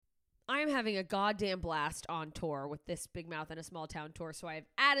I'm having a goddamn blast on tour with this Big Mouth in a Small Town tour. So I've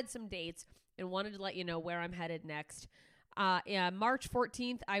added some dates and wanted to let you know where I'm headed next. March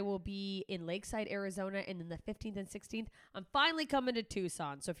 14th, I will be in Lakeside, Arizona, and then the 15th and 16th, I'm finally coming to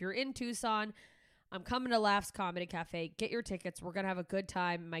Tucson. So if you're in Tucson, I'm coming to Laughs Comedy Cafe. Get your tickets. We're going to have a good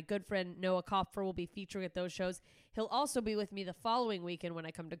time. My good friend Noah Kopfer will be featuring at those shows. He'll also be with me the following weekend when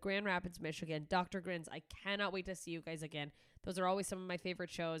I come to Grand Rapids, Michigan. Dr. Grins, I cannot wait to see you guys again. Those are always some of my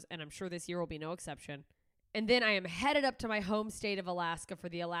favorite shows, and I'm sure this year will be no exception. And then I am headed up to my home state of Alaska for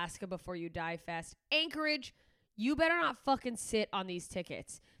the Alaska Before You Die Fest. Anchorage, you better not fucking sit on these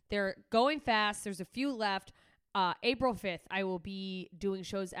tickets. They're going fast. There's a few left. April 5th, I will be doing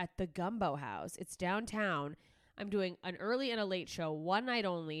shows at the Gumbo House. It's downtown. I'm doing an early and a late show, one night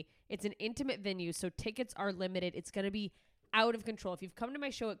only. It's an intimate venue, so tickets are limited. It's going to be out of control. If you've come to my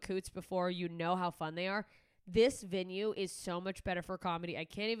show at Coots before, you know how fun they are. This venue is so much better for comedy. I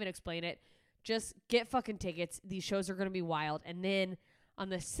can't even explain it. Just get fucking tickets. These shows are going to be wild. And then on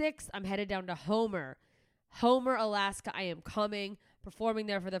the 6th, I'm headed down to Homer, Alaska. I am coming, performing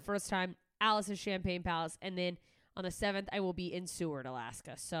there for the first time. Alice's Champagne Palace, and then on the 7th, I will be in Seward,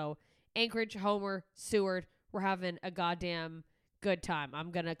 Alaska. So Anchorage, Homer, Seward, we're having a goddamn good time. I'm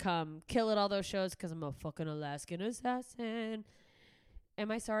going to come kill at all those shows because I'm a fucking Alaskan assassin.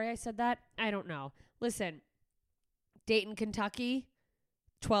 Am I sorry I said that? I don't know. Listen, Dayton, Kentucky,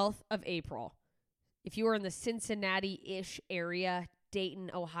 12th of April. If you are in the Cincinnati-ish area,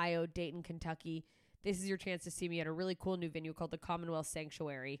 Dayton, Ohio, Dayton, Kentucky, this is your chance to see me at a really cool new venue called the Commonwealth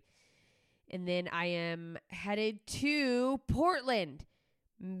Sanctuary. And then I am headed to Portland.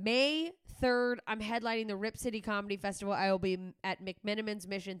 May 3rd, I'm headlining the Rip City Comedy Festival. I will be at McMenamin's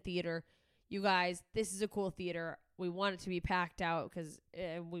Mission Theater. You guys, this is a cool theater. We want it to be packed out because,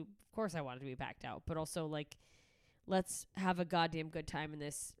 of course I want it to be packed out. But also, like, let's have a goddamn good time in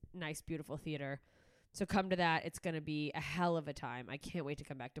this nice, beautiful theater. So come to that. It's going to be a hell of a time. I can't wait to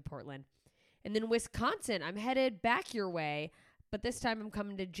come back to Portland. And then Wisconsin, I'm headed back your way. But this time I'm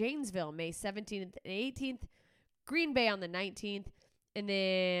coming to Janesville, May 17th and 18th, Green Bay on the 19th, and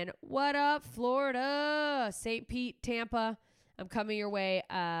then what up, Florida, St. Pete, Tampa. I'm coming your way.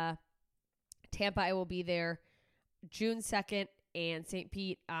 Tampa, I will be there June 2nd, and St.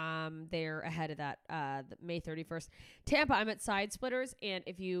 Pete, they're ahead of that, May 31st. Tampa, I'm at Side Splitters, and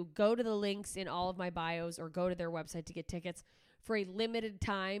if you go to the links in all of my bios or go to their website to get tickets, for a limited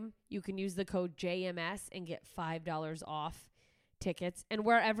time, you can use the code JMS and get $5 off tickets. And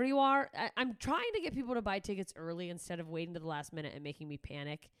wherever you are, I'm trying to get people to buy tickets early instead of waiting to the last minute and making me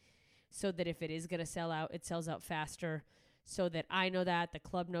panic, so that if it is going to sell out, it sells out faster, so that I know that, the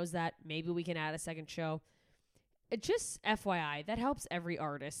club knows that, maybe we can add a second show. It just FYI, that helps every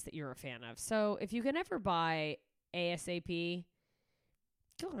artist that you're a fan of. So if you can ever buy ASAP,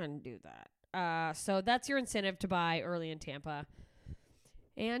 go ahead and do that. So that's your incentive to buy early in Tampa.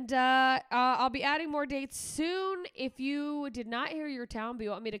 And I'll be adding more dates soon. If you did not hear your town but you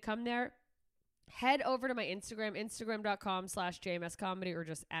want me to come there, head over to my Instagram, instagram.com/JMScomedy, or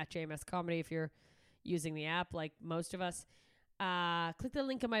just at JMScomedy if you're using the app like most of us. Click the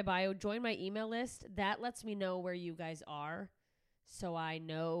link in my bio. Join my email list. That lets me know where you guys are, so I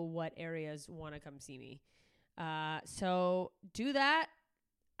know what areas want to come see me. So do that.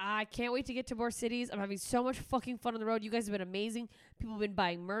 I can't wait to get to more cities. I'm having so much fucking fun on the road. You guys have been amazing. People have been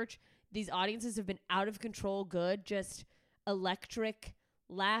buying merch. These audiences have been out of control good, just electric,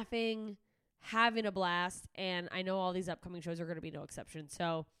 laughing, having a blast. And I know all these upcoming shows are going to be no exception.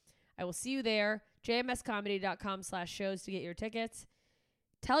 So I will see you there. jmscomedy.com/shows to get your tickets.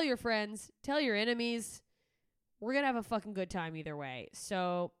 Tell your friends. Tell your enemies. We're going to have a fucking good time either way.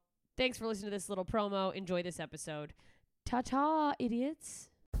 So thanks for listening to this little promo. Enjoy this episode. Ta-ta, idiots.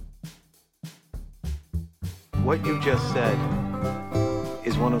 What you just said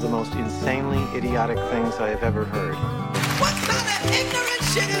is one of the most insanely idiotic things I have ever heard. What kind of ignorant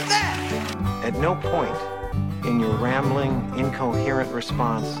shit is that? At no point in your rambling, incoherent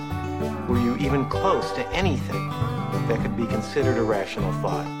response were you even close to anything that could be considered a rational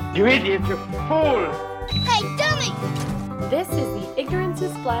thought. You idiot, you fool! Hey, dummy! This is the Ignorance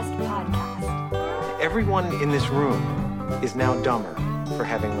is Blessed podcast. Everyone in this room is now dumber for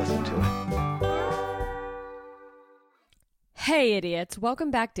having listened to it. Hey, idiots.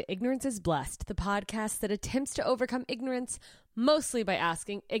 Welcome back to Ignorance is Blessed, the podcast that attempts to overcome ignorance mostly by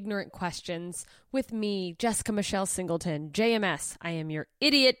asking ignorant questions with me, Jessica Michelle Singleton, JMS. I am your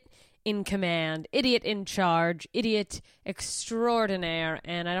idiot in command, idiot in charge, idiot extraordinaire,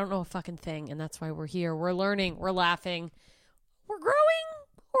 and I don't know a fucking thing, and that's why we're here. We're learning, we're laughing, we're growing,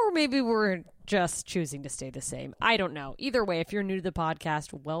 Or maybe we're just choosing to stay the same. I don't know. Either way, if you're new to the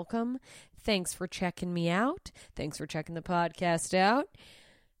podcast, welcome. Thanks for checking me out. Thanks for checking the podcast out.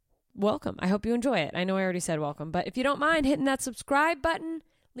 Welcome. I hope you enjoy it. I know I already said welcome, but if you don't mind hitting that subscribe button,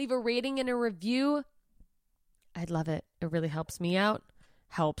 leave a rating and a review, I'd love it. It really helps me out,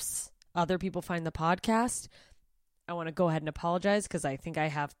 helps other people find the podcast. I want to go ahead and apologize because I think I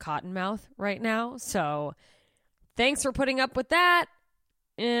have cotton mouth right now. So thanks for putting up with that.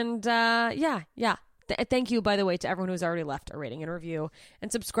 And thank you, by the way, to everyone who's already left a rating and review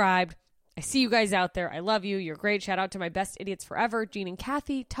and subscribed. I see you guys out there. I love you. You're great. Shout out to my best idiots forever, Gene and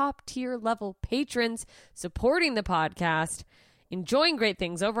Kathy, top tier level patrons supporting the podcast, enjoying great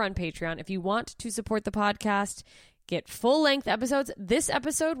things over on Patreon. If you want to support the podcast, get full length episodes. This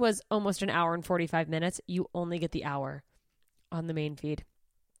episode was almost an hour and 45 minutes. You only get the hour on the main feed.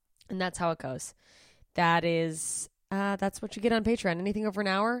 And that's how it goes. That's what you get on Patreon. Anything over an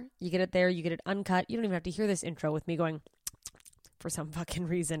hour, you get it there. You get it uncut. You don't even have to hear this intro with me going for some fucking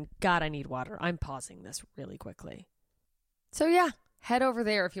reason. God, I need water. I'm pausing this really quickly. So yeah, head over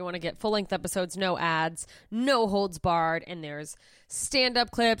there if you want to get full-length episodes, no ads, no holds barred, and there's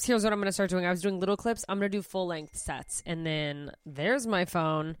stand-up clips. Here's what I'm going to start doing. I was doing little clips. I'm going to do full-length sets. And then there's my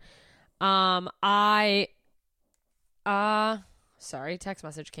phone. Sorry, text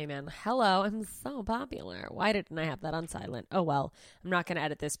message came in. Hello, I'm so popular. Why didn't I have that on silent? Oh, well, I'm not going to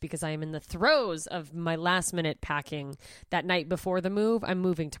edit this because I am in the throes of my last minute packing that night before the move. I'm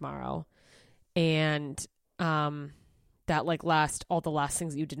moving tomorrow. And that all the last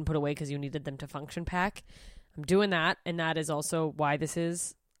things that you didn't put away because you needed them to function pack. I'm doing that. And that is also why this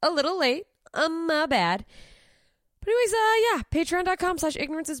is a little late. My bad. But anyways,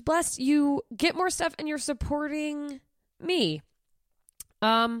 patreon.com/ignorance is blessed. You get more stuff and you're supporting me.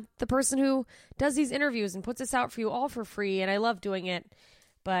 The person who does these interviews and puts this out for you all for free, and I love doing it,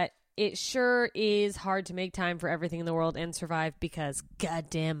 but it sure is hard to make time for everything in the world and survive because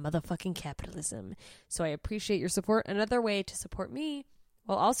goddamn motherfucking capitalism. So I appreciate your support. Another way to support me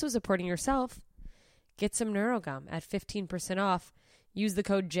while also supporting yourself, get some NeuroGum at 15% off. Use the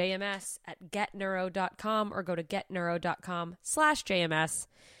code JMS at getneuro.com or go to getneuro.com/JMS.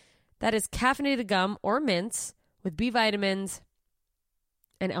 That is caffeinated gum or mints with B vitamins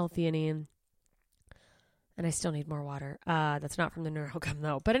and L-theanine. And I still need more water. That's not from the NeuroGum,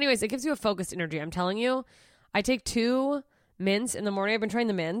 though. But anyways, it gives you a focused energy. I'm telling you, I take 2 mints in the morning. I've been trying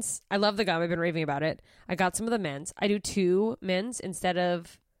the mints. I love the gum. I've been raving about it. I got some of the mints. I do 2 mints instead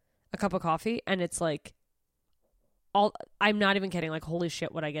of a cup of coffee. And it's like, I'm not even kidding. Like, holy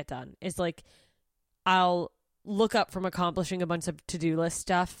shit, what I get done. It's like, I'll look up from accomplishing a bunch of to-do list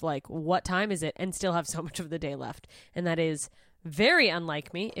stuff. Like, what time is it? And still have so much of the day left. And that is very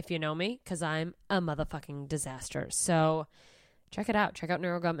unlike me, if you know me, because I'm a motherfucking disaster. So check it out. Check out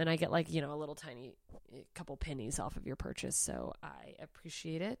NeuroGum, and I get a little tiny couple pennies off of your purchase. So I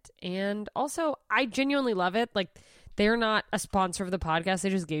appreciate it. And also, I genuinely love it. Like, they're not a sponsor of the podcast.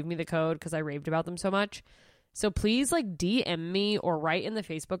 They just gave me the code because I raved about them so much. So please, DM me or write in the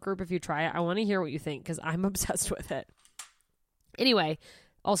Facebook group if you try it. I want to hear what you think because I'm obsessed with it. Anyway,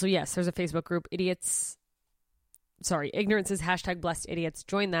 also, yes, there's a Facebook group, Ignorance is #blessedidiots.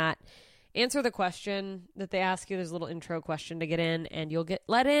 Join that. Answer the question that they ask you. There's a little intro question to get in, and you'll get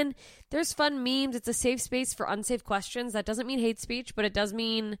let in. There's fun memes. It's a safe space for unsafe questions. That doesn't mean hate speech, but it does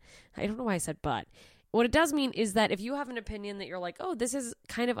mean, I don't know why I said but. What it does mean is that if you have an opinion that you're like, oh, this is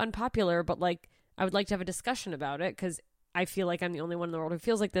kind of unpopular, but I would like to have a discussion about it because I feel like I'm the only one in the world who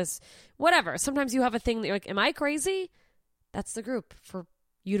feels like this. Whatever. Sometimes you have a thing that you're like, am I crazy? That's the group for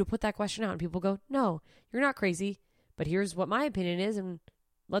you to put that question out, and people go, no, you're not crazy. But here's what my opinion is, and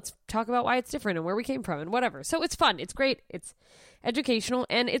let's talk about why it's different and where we came from and whatever. So it's fun. It's great. It's educational,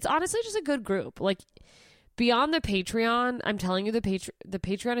 and it's honestly just a good group. Beyond the Patreon, I'm telling you, the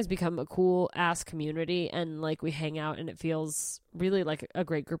Patreon has become a cool-ass community, and, we hang out, and it feels really like a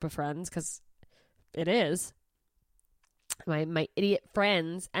great group of friends, because it is. My idiot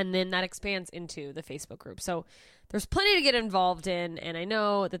friends, and then that expands into the Facebook group. So there's plenty to get involved in, and I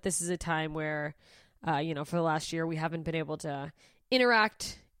know that this is a time where for the last year, we haven't been able to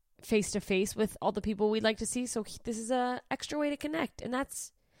interact face-to-face with all the people we'd like to see, so this is a extra way to connect, and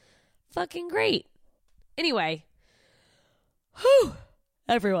that's fucking great. Anyway,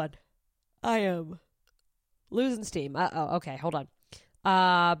 everyone, I am losing steam. Okay, hold on.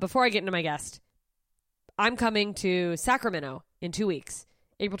 Before I get into my guest, I'm coming to Sacramento in 2 weeks.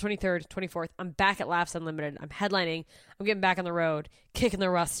 April 23rd, 24th, I'm back at Laughs Unlimited. I'm headlining. I'm getting back on the road, kicking the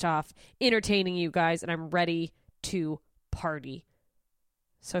rust off, entertaining you guys, and I'm ready to party.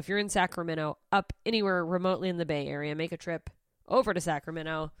 So if you're in Sacramento, up anywhere remotely in the Bay Area, make a trip over to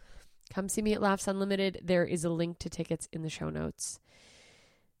Sacramento, come see me at Laughs Unlimited. There is a link to tickets in the show notes.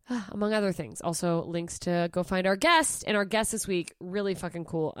 Among other things. Also, links to go find our guest. And our guest this week, really fucking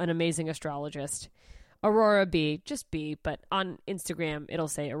cool, an amazing astrologist. Aurora B, just B, but on Instagram, it'll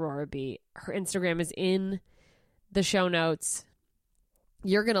say Aurora B. Her Instagram is in the show notes.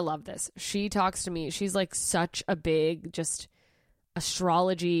 You're going to love this. She talks to me. She's like such a big, just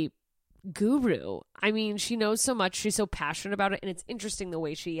astrology guru. I mean, she knows so much. She's so passionate about it. And it's interesting the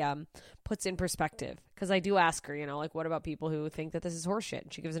way she puts in perspective. Because I do ask her, you know, like, what about people who think that this is horseshit?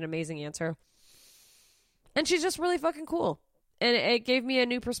 And she gives an amazing answer. And she's just really fucking cool. And it gave me a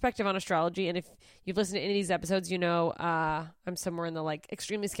new perspective on astrology. And if you've listened to any of these episodes, you know I'm somewhere in the, like,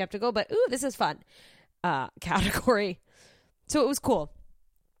 extremely skeptical, but, ooh, this is fun category. So it was cool.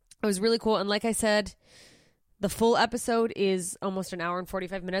 It was really cool. And like I said, the full episode is almost an hour and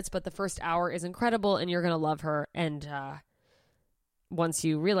 45 minutes, but the first hour is incredible, and you're going to love her. And once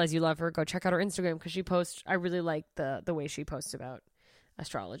you realize you love her, go check out her Instagram, because she posts, I really like the way she posts about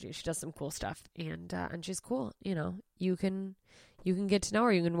astrology. She does some cool stuff, and she's cool. You know, you can get to know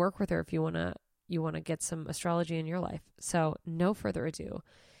her. You can work with her if you want to get some astrology in your life. So no further ado,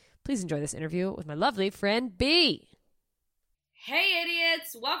 please enjoy this interview with my lovely friend B. Hey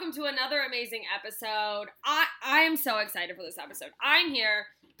idiots, welcome to another amazing episode. I am so excited for this episode. I'm here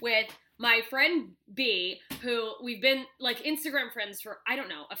with my friend B, who we've been like Instagram friends for, I don't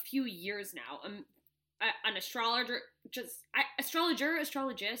know, a few years now. An astrologer,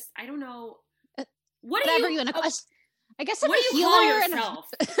 astrologist, I don't know. What do you I guess I'm what a do you call healer yourself?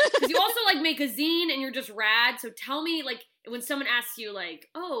 Because you also like make a zine and you're just rad. So tell me, like, when someone asks you like,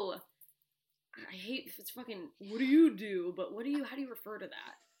 oh, I hate if it's fucking, what do you do? But how do you refer to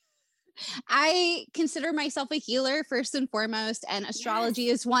that? I consider myself a healer first and foremost, and astrology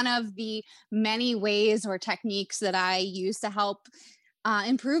is one of the many ways or techniques that I use to help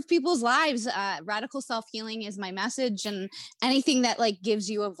improve people's lives. Radical self-healing is my message, and anything that like gives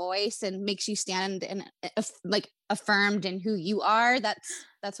you a voice and makes you stand and like affirmed in who you are, that's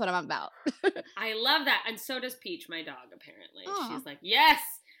what I'm about. I love that. And so does Peach, my dog, apparently. Aww. She's like, yes,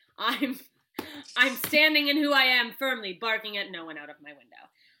 I'm standing in who I am, firmly barking at no one out of my window.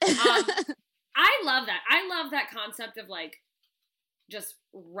 I love that. I love that concept of like just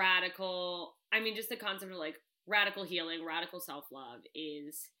radical. I mean, just the concept of like radical healing, radical self-love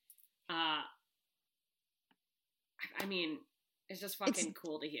is, I mean, it's just fucking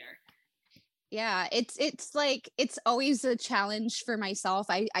cool to hear. Yeah, it's like, it's always a challenge for myself.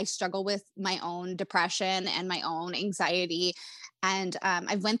 I struggle with my own depression and my own anxiety. And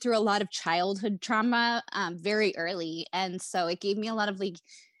I went through a lot of childhood trauma very early. And so it gave me a lot of like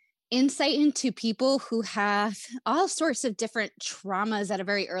insight into people who have all sorts of different traumas at a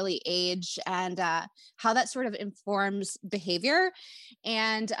very early age, and how that sort of informs behavior.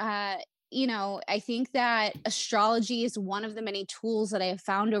 And, you know, I think that astrology is one of the many tools that I have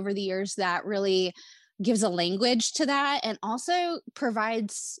found over the years that really gives a language to that, and also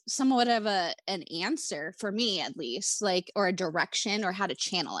provides somewhat of an answer for me, at least, like, or a direction or how to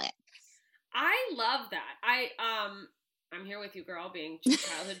channel it. I love that. I'm here with you, girl, being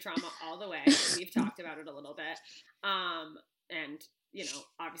childhood trauma all the way. We've talked about it a little bit. And, you know,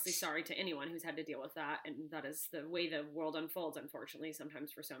 obviously sorry to anyone who's had to deal with that. And that is the way the world unfolds, unfortunately,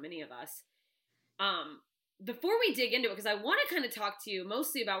 sometimes for so many of us. Before we dig into it, because I want to kind of talk to you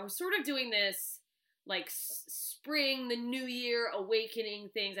mostly about, we're sort of doing this like spring, the new year,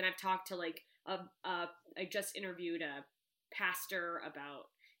 awakening things. And I've talked to like, I just interviewed a pastor about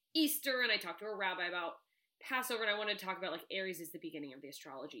Easter, and I talked to a rabbi about Passover, and I want to talk about like Aries is the beginning of the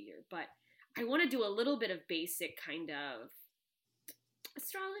astrology year, but I want to do a little bit of basic kind of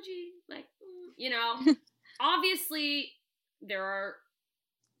astrology, like, you know, obviously there are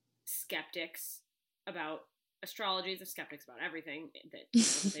skeptics about astrology, there's skeptics about everything that, you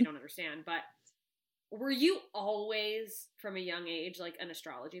know, they don't understand, but were you always from a young age like an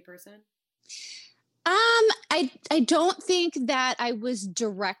astrology person? I don't think that I was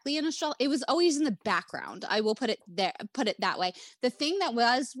directly in astrology. It was always in the background. I will put it that way. The thing that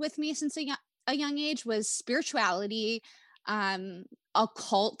was with me since a young age was spirituality,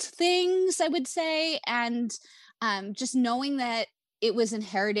 occult things, I would say. And, just knowing that it was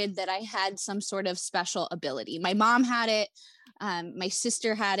inherited, that I had some sort of special ability. My mom had it. My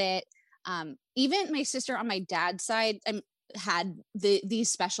sister had it. Even my sister on my dad's side, had these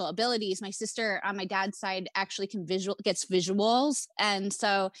special abilities. My sister on my dad's side actually gets visuals. And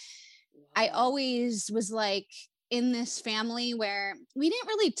so I always was like in this family where we didn't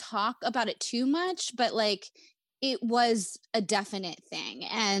really talk about it too much, but like it was a definite thing.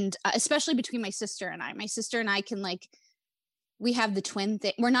 And especially between my sister and I can like we have the twin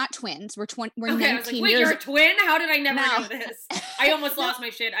thing. We're not twins. We're Okay, 19 I was like, wait, years. you're a twin? How did I never No. know this? I almost lost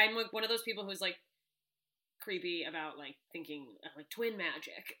my shit. I'm like one of those people who's like creepy about like thinking like twin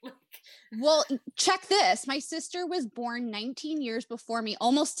magic. Well, check this. My sister was born 19 years before me,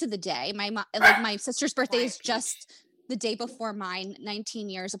 almost to the day. My sister's birthday is Quiet, just the day before mine, 19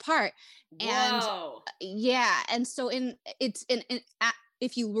 years apart. And Whoa. yeah, and so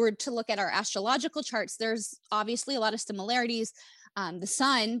if you were to look at our astrological charts, there's obviously a lot of similarities. The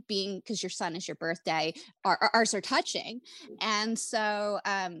sun being, because your sun is your birthday, ours are touching. And so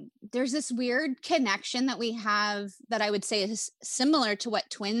there's this weird connection that we have that I would say is similar to what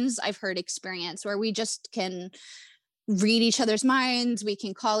twins I've heard experience, where we just can read each other's minds. We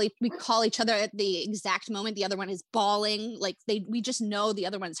can call each other at the exact moment the other one is bawling. Like we just know the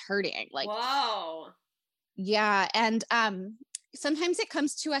other one's hurting. Like, whoa. yeah. And sometimes it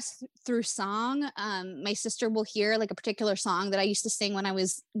comes to us through song. My sister will hear like a particular song that I used to sing when I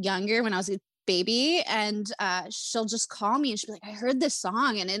was younger, when I was a baby, and she'll just call me and she'll be like, I heard this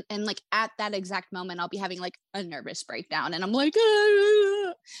song, and like at that exact moment I'll be having like a nervous breakdown, and I'm like,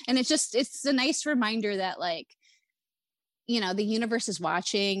 ah! And it's a nice reminder that, like, you know, the universe is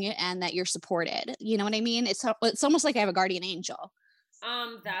watching and that you're supported. You know what I mean? It's almost like I have a guardian angel.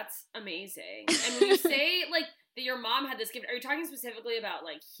 That's amazing. And when you say like that your mom had this gift, are you talking specifically about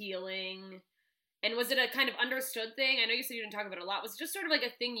like healing? And was it a kind of understood thing? I know you said you didn't talk about it a lot. Was it just sort of like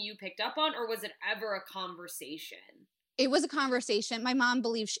a thing you picked up on, or was it ever a conversation? It was a conversation. My mom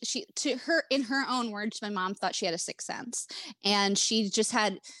believed in her own words, my mom thought she had a sixth sense, and she just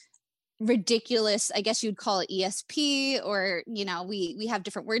had ridiculous, I guess you'd call it ESP, or, you know, we have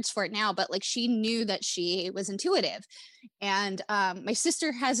different words for it now, but like she knew that she was intuitive. And my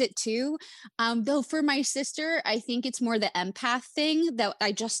sister has it too, though for my sister I think it's more the empath thing that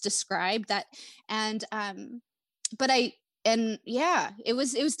I just described, that. And yeah, it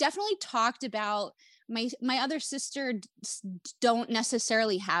was definitely talked about. My other sister don't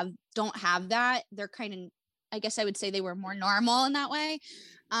necessarily have that. They're kind of, I guess I would say they were more normal in that way.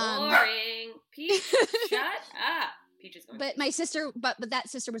 Boring. Peach, shut up. Peach is going. But my sister, but that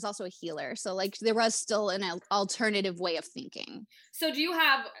sister was also a healer, so like there was still an alternative way of thinking. So do you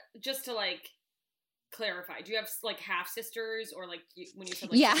have, just to like clarify, do you have like half sisters, or like when you said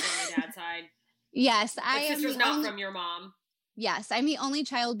like Yeah. sister on your dad's side? Yes, Like I am sister's the not only, from your mom. yes, I'm the only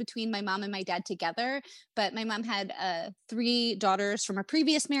child between my mom and my dad together, but my mom had 3 daughters from a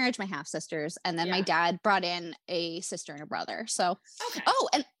previous marriage, my half sisters, and then my Yeah. dad brought in a sister and a brother. So, Okay. oh,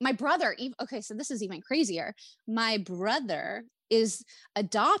 and my brother, okay, so this is even crazier. My brother is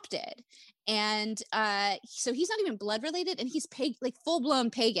adopted, and so he's not even blood related, and he's like full-blown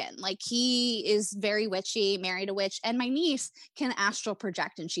pagan. Like he is very witchy, married a witch, and my niece can astral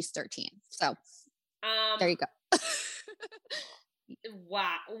project, and she's 13. So there you go.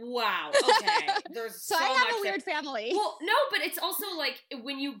 Wow. Okay. There's So so I have much a weird family. Well, no, but it's also like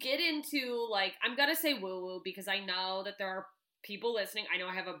when you get into like, I'm gonna say woo woo because I know that there are people listening. I know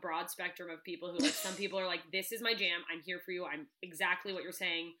I have a broad spectrum of people who, like, some people are like, this is my jam. I'm here for you. I'm exactly what you're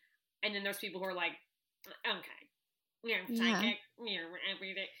saying. And then there's people who are like, okay, you're psychic, you're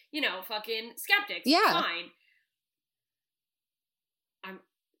everything, you know, fucking skeptics. Yeah. Fine.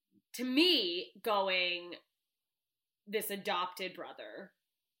 To me, going this adopted brother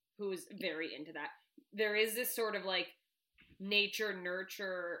who's very into that, there is this sort of like nature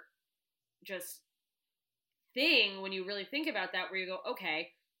nurture just thing when you really think about that, where you go, okay,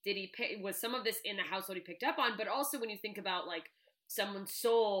 was some of this in the household he picked up on? But also when you think about like someone's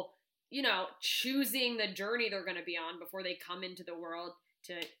soul, you know, choosing the journey they're going to be on before they come into the world,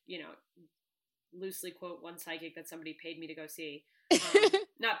 to, you know, loosely quote one psychic that somebody paid me to go see.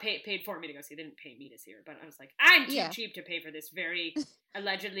 Not paid for me to go see. They didn't pay me to see her, but I was like, I'm too cheap to pay for this very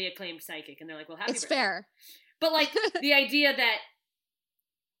allegedly acclaimed psychic. And they're like, well, happy It's birthday. fair. But like the idea that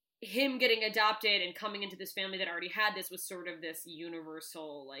him getting adopted and coming into this family that already had this was sort of this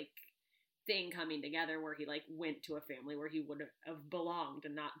universal like thing coming together, where he like went to a family where he would have belonged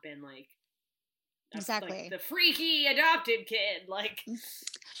and not been like, Exactly. like the freaky adopted kid. Like,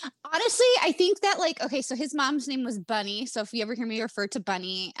 honestly, I think that like, okay, so his mom's name was Bunny. So if you ever hear me refer to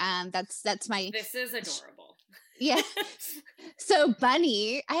Bunny, that's my, this is adorable. yeah. So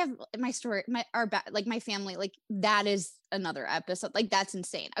Bunny, I have my story, my family, like that is another episode. Like that's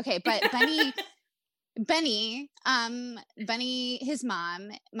insane. Okay. But Benny, his mom,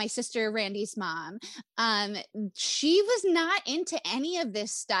 my sister Randy's mom, she was not into any of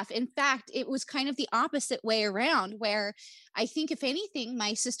this stuff. In fact, it was kind of the opposite way around, where I think if anything,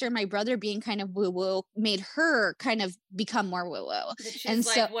 my sister and my brother being kind of woo-woo made her kind of become more woo-woo. She's And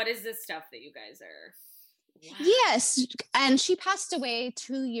like, so, what is this stuff that you guys are Wow. Yes, and she passed away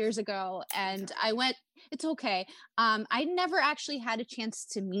 2 years ago, and I went. It's okay. I never actually had a chance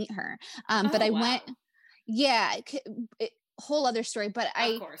to meet her, but Oh, I wow. went. Yeah, whole other story. But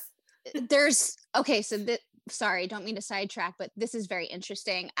Of course. there's okay. So sorry, don't mean to sidetrack, but this is very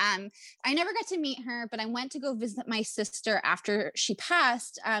interesting. I never got to meet her, but I went to go visit my sister after she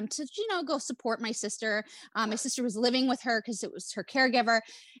passed. To go support my sister. My sister was living with her because it was her caregiver,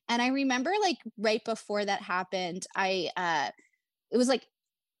 and I remember like right before that happened, it was like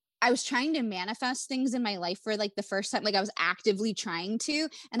I was trying to manifest things in my life for like the first time. Like I was actively trying to,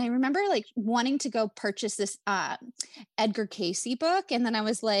 and I remember like wanting to go purchase this Edgar Casey book, and then I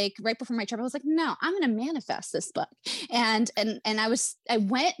was like, right before my trip, I was like, no, I'm going to manifest this book. And I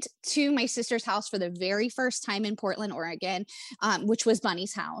went to my sister's house for the very first time in Portland, Oregon, which was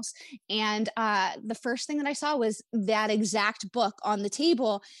Bunny's house, and the first thing that I saw was that exact book on the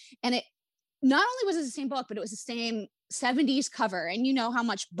table, and it not only was it the same book, but it was the same 70s cover, and you know how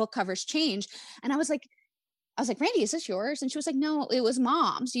much book covers change. And I was like, Randy, is this yours? And she was like, no, it was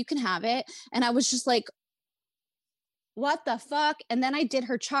Mom's, you can have it. And I was just like, what the fuck? And then I did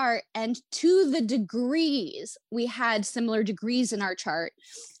her chart, and to the degrees, we had similar degrees in our chart.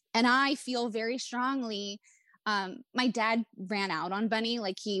 And I feel very strongly, my dad ran out on Bunny.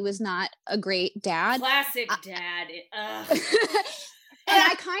 Like he was not a great dad. Classic dad. And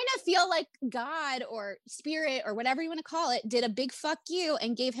I kind of feel like God or spirit or whatever you want to call it did a big fuck you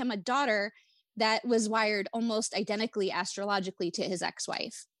and gave him a daughter that was wired almost identically astrologically to his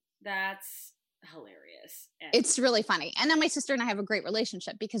ex-wife. That's hilarious. It's really funny. And then my sister and I have a great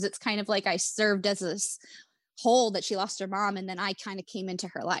relationship because it's kind of like I served as this hole that she lost her mom, and then I kind of came into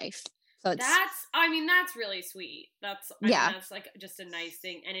her life. So that's really sweet. That's like just a nice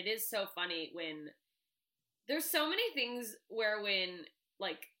thing. And it is so funny when there's so many things when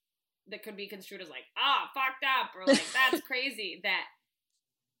like that could be construed as like, fucked up, or like that's crazy, that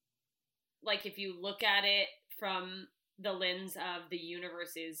like if you look at it from the lens of the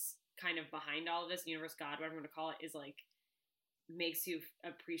universe is kind of behind all of this, universe, God, whatever you want to call it, is like makes you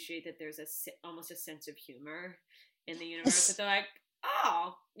appreciate that there's almost a sense of humor in the universe. That they're like,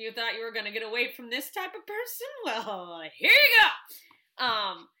 oh, you thought you were gonna get away from this type of person? Well, here you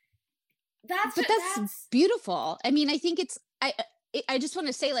go. That's beautiful. I mean, I think I just want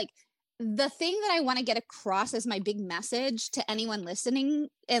to say, like, the thing that I want to get across as my big message to anyone listening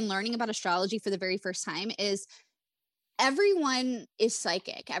and learning about astrology for the very first time is everyone is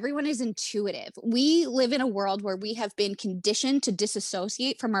psychic. Everyone is intuitive. We live in a world where we have been conditioned to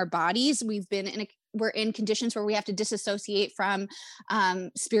disassociate from our bodies. We're in conditions where we have to disassociate from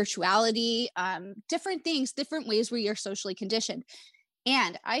spirituality, different things, different ways we are socially conditioned.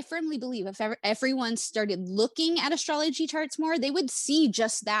 And I firmly believe if everyone started looking at astrology charts more, they would see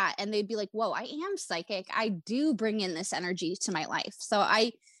just that. And they'd be like, whoa, I am psychic. I do bring in this energy to my life. So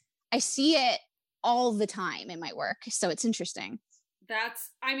I see it all the time in my work. So it's interesting. That's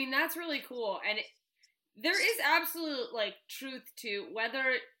really cool. And there is absolute like truth to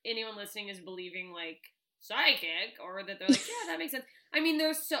whether anyone listening is believing like psychic or that they're like, yeah, that makes sense. I mean,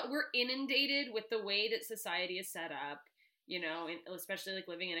 we're inundated with the way that society is set up. You know, especially like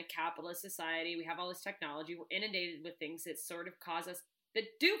living in a capitalist society, we have all this technology. We're inundated with things that sort of cause us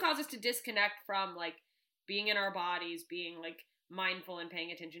to disconnect from like being in our bodies, being like mindful and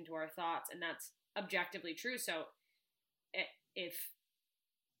paying attention to our thoughts. And that's objectively true. So if,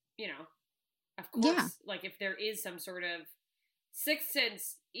 you know, of course, like if there is some sort of sixth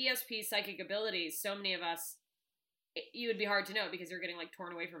sense, ESP, psychic abilities, so many of us, you would be hard to know because you're getting like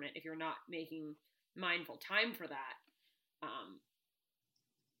torn away from it if you're not making mindful time for that.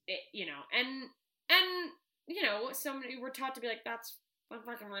 So many we're taught to be like, that's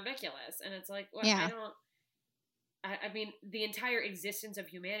fucking ridiculous. And it's like, well, yeah. I mean, the entire existence of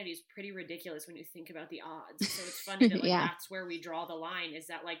humanity is pretty ridiculous when you think about the odds. So it's funny that like that's where we draw the line, is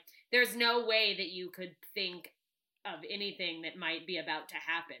that like, there's no way that you could think of anything that might be about to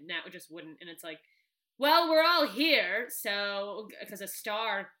happen. That just wouldn't. And it's like, well, we're all here. So, because a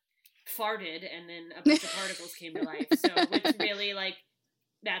star farted and then a bunch of particles came to life. So it's really like,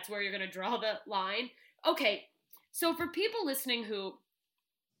 that's where you're going to draw the line. Okay. So for people listening who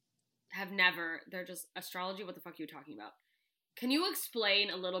they're just, astrology, what the fuck are you talking about? Can you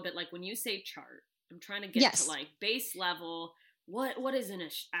explain a little bit, like when you say chart, I'm trying to get to like base level, what is an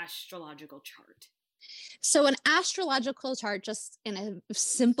astrological chart? So an astrological chart, just in a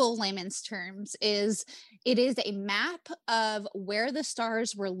simple layman's terms, is a map of where the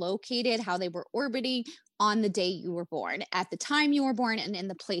stars were located, how they were orbiting on the day you were born, at the time you were born, and in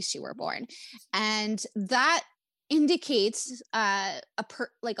the place you were born. And that indicates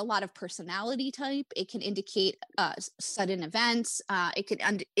like a lot of personality type. It can indicate sudden events.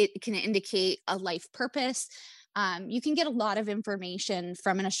 It can indicate a life purpose. You can get a lot of information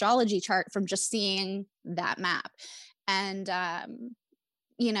from an astrology chart from just seeing that map. And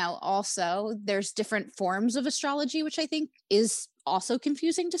also there's different forms of astrology, which I think is also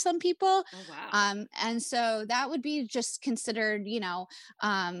confusing to some people. Oh, wow. And so that would be just considered,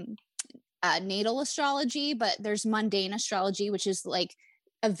 natal astrology, but there's mundane astrology, which is like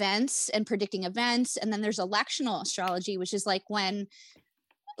events and predicting events. And then there's electional astrology, which is like when,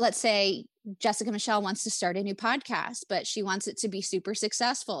 let's say, Jessica Michelle wants to start a new podcast, but she wants it to be super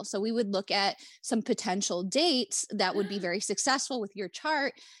successful. So we would look at some potential dates that would be very successful with your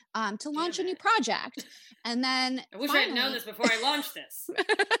chart to launch a new project. And then I wish I had known this before I launched this.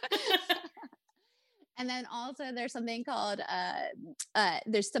 And then also there's something called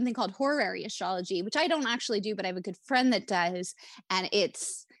horary astrology, which I don't actually do, but I have a good friend that does. And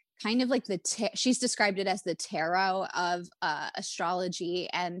it's kind of like she's described it as the tarot of astrology.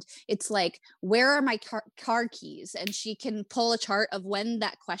 And it's like, where are my car keys? And she can pull a chart of when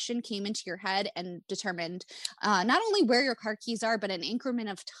that question came into your head and determined not only where your car keys are, but an increment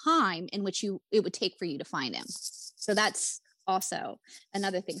of time in which it would take for you to find them. So that's also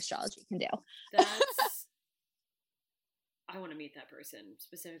another thing astrology can do. I want to meet that person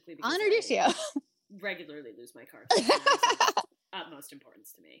specifically because I'll introduce you. Regularly lose my car. Utmost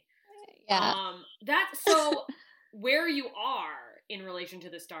importance to me. Yeah. So where you are in relation to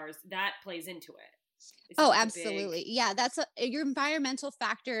the stars, that plays into it. Oh, absolutely. Yeah, that's your environmental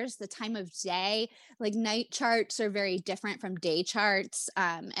factors, the time of day. Like night charts are very different from day charts.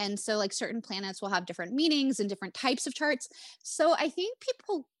 And so like certain planets will have different meanings and different types of charts. So I think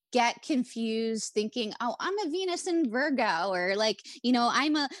people get confused thinking, oh, I'm a Venus in Virgo, or like,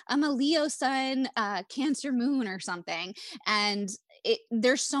 I'm a Leo sun, Cancer moon or something. And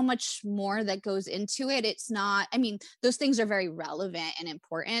there's so much more that goes into it. It's not, those things are very relevant and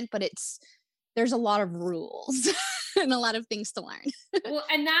important, but there's a lot of rules and a lot of things to learn. Well,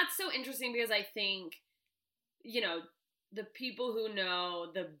 and that's so interesting because I think, the people who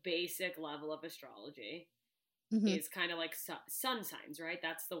know the basic level of astrology is kind of like sun signs, right?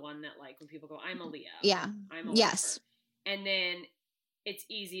 That's the one that like when people go, I'm a Leo. Yeah. I'm a yes. Leopard. And then it's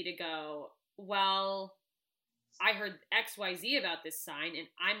easy to go, well, I heard XYZ about this sign and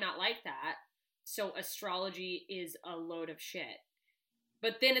I'm not like that. So astrology is a load of shit.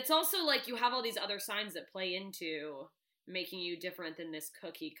 But then it's also like you have all these other signs that play into making you different than this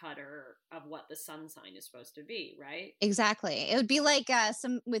cookie cutter of what the sun sign is supposed to be, right? Exactly. It would be like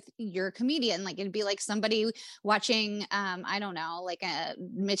with your comedian, like it'd be like somebody watching, I don't know, like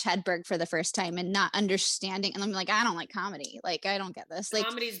Mitch Hedberg for the first time and not understanding. And I'm like, I don't like comedy. Like, I don't get this. Like,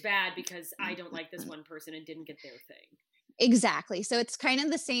 comedy's bad because I don't like this one person and didn't get their thing. Exactly. So it's kind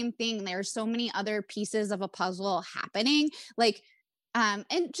of the same thing. There's so many other pieces of a puzzle happening. Like,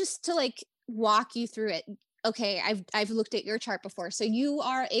 and just to like walk you through it. Okay, I've looked at your chart before. So you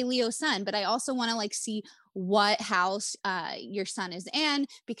are a Leo sun, but I also want to like see what house your sun is in,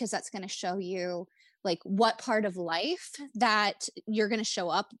 because that's going to show you like what part of life that you're going to show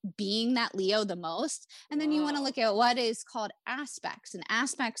up being that Leo the most. And then you want to look at what is called aspects, and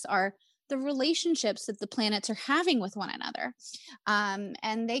aspects are the relationships that the planets are having with one another. And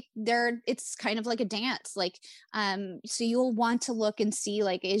it's kind of like a dance. Like, so you'll want to look and see,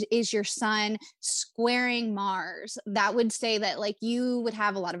 like, is your sun squaring Mars? That would say that like you would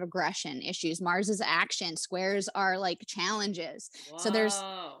have a lot of aggression issues. Mars is action. Squares are like challenges. Whoa.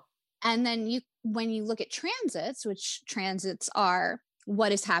 So and then when you look at transits, which transits are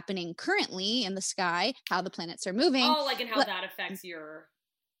what is happening currently in the sky, how the planets are moving. Oh, like, and how that affects your...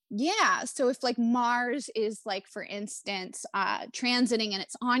 Yeah. So if like Mars is like, for instance, transiting and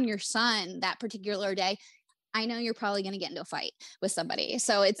it's on your sun that particular day, I know you're probably going to get into a fight with somebody.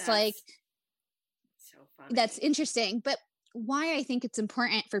 So it's so funny. That's interesting. But why I think it's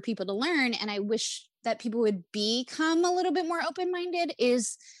important for people to learn, and I wish that people would become a little bit more open-minded,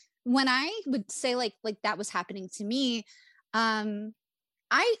 is when I would say like that was happening to me,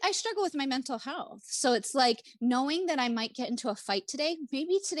 I struggle with my mental health. So it's like knowing that I might get into a fight today.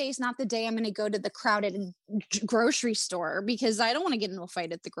 Maybe today's not the day I'm going to go to the crowded grocery store because I don't want to get into a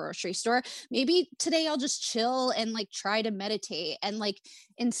fight at the grocery store. Maybe today I'll just chill and like try to meditate. And like,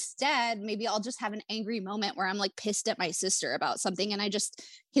 instead, maybe I'll just have an angry moment where I'm like pissed at my sister about something and I just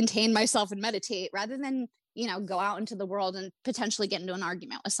contain myself and meditate rather than, go out into the world and potentially get into an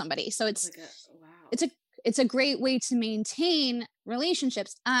argument with somebody. So it's a great way to maintain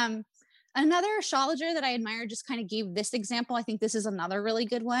relationships. Another astrologer that I admire just kind of gave this example. I think this is another really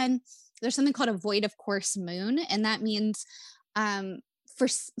good one. there's something called a void of course moon, and that means for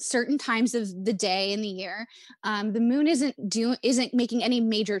certain times of the day and the year, the moon isn't making any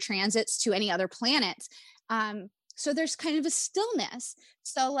major transits to any other planets. So there's kind of a stillness.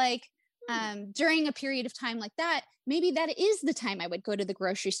 So like during a period of time like that, maybe that is the time I would go to the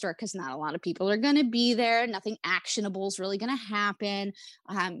grocery store because not a lot of people are going to be there. Nothing actionable is really going to happen.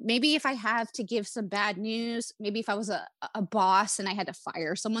 Maybe if I have to give some bad news, maybe if I was a boss and I had to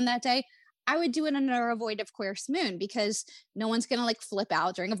fire someone that day, I would do it under a void of course moon because no one's going to like flip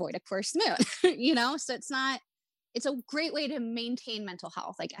out during a void of course moon, you know? So it's a great way to maintain mental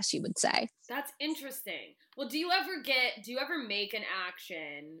health, I guess you would say. That's interesting. Well, do you ever make an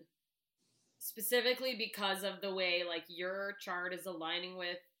action specifically because of the way like your chart is aligning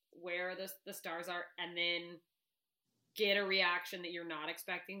with where the stars are, and then get a reaction that you're not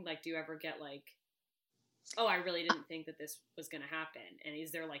expecting? Like, do you ever get like, oh, I really didn't think that this was going to happen? And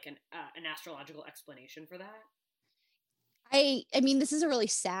is there like an astrological explanation for that? I mean, this is a really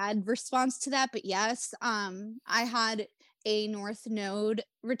sad response to that, but yes, I had a North Node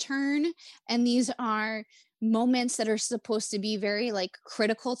return, and these are moments that are supposed to be very like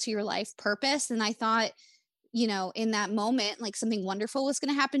critical to your life purpose. And I thought, you know, in that moment, like something wonderful was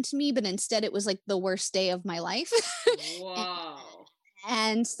going to happen to me, but instead it was like the worst day of my life. Whoa.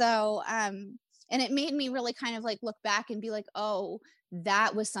 And so, and it made me really kind of like look back and be like, oh,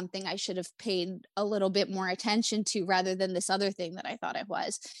 that was something I should have paid a little bit more attention to rather than this other thing that I thought it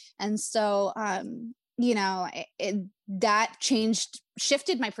was. And so, you know, that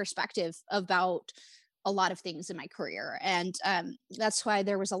shifted my perspective about a lot of things in my career. And that's why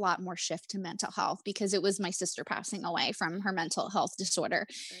there was a lot more shift to mental health, because it was my sister passing away from her mental health disorder.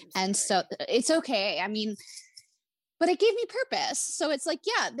 And so it's okay. I mean, but it gave me purpose. So it's like,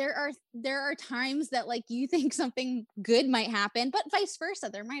 yeah, there are times that like you think something good might happen, but vice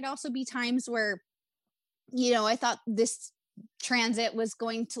versa. There might also be times where, you know, I thought this transit was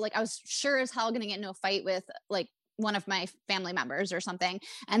going to like, I was sure as hell going to get into a fight with like one of my family members or something.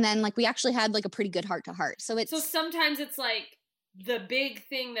 And then like, we actually had like a pretty good heart to heart. So sometimes it's like the big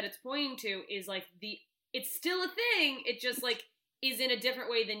thing that it's pointing to is like it's still a thing. It just like is in a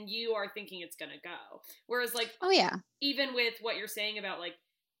different way than you are thinking it's gonna go. Whereas like, oh yeah, even with what you're saying about like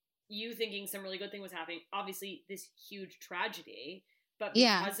you thinking some really good thing was happening, obviously this huge tragedy, but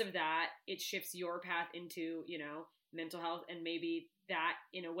because of that, it shifts your path into, you know, mental health, and maybe that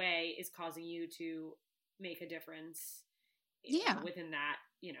in a way is causing you to make a difference within that,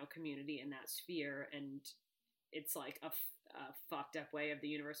 you know, community and that sphere. And it's like a fucked up way of the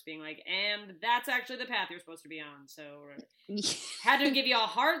universe being like, and that's actually the path you're supposed to be on. So had to give you a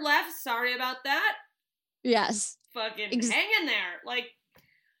hard left. Sorry about that. Yes. Fucking hang in there. Like,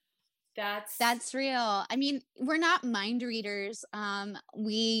 that's real. I mean, we're not mind readers.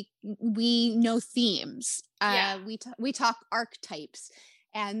 We know themes. We talk archetypes,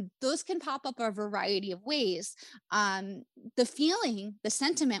 and those can pop up a variety of ways. The feeling, the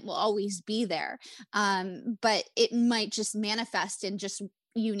sentiment will always be there, but it might just manifest in just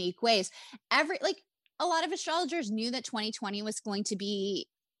unique ways. A lot of astrologers knew that 2020 was going to be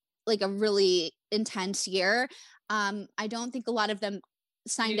like a really intense year. I don't think a lot of them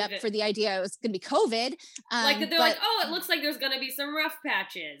signed up for the idea it was going to be COVID. They're like, oh, it looks like there's going to be some rough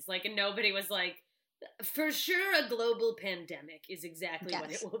patches. Like, and nobody was like, for sure a global pandemic is exactly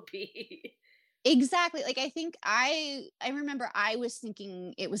what it will be. Exactly. Like, I think I remember I was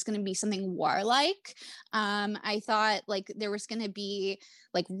thinking it was going to be something warlike. I thought like there was going to be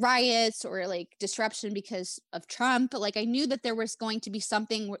like riots or like disruption because of Trump. But like, I knew that there was going to be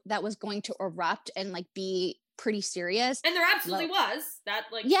something that was going to erupt and like be pretty serious. And there absolutely was that.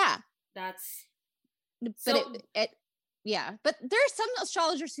 Like, that's. But but there are some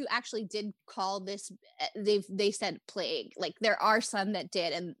astrologers who actually did call this, they said plague. Like, there are some that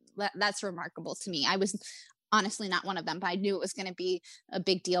did, and that's remarkable to me. I was honestly not one of them, but I knew it was going to be a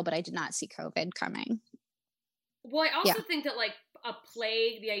big deal, but I did not see COVID coming. Well, I also think that like a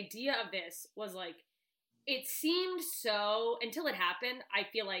plague, the idea of this was like, it seemed so, until it happened, I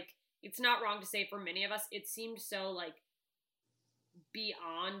feel like it's not wrong to say for many of us, it seemed so like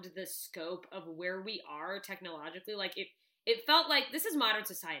beyond the scope of where we are technologically. Like it felt like this is modern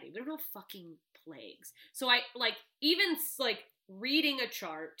society. We don't have fucking plagues. So I like, even like reading a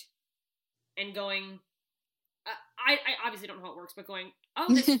chart and going, I obviously don't know how it works, but going,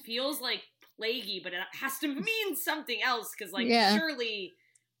 oh, this feels like plaguey, but it has to mean something else. Cause like, surely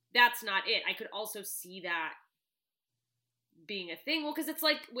that's not it. I could also see that being a thing. Well, because it's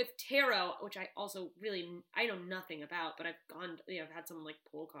like with tarot, which I also really, I know nothing about, but I've had someone like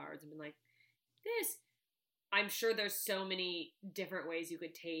pull cards and been like, this, I'm sure there's so many different ways you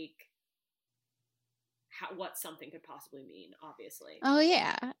could take what something could possibly mean, obviously. Oh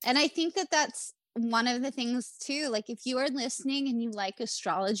yeah. And I think that that's one of the things too. Like if you are listening and you like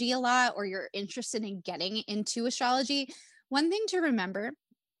astrology a lot or you're interested in getting into astrology, one thing to remember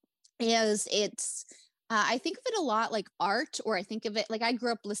is it's I think of it a lot like art, or I think of it like I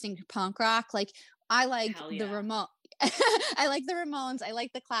grew up listening to punk rock. Like I like Hell the yeah. remote I like the Ramones. I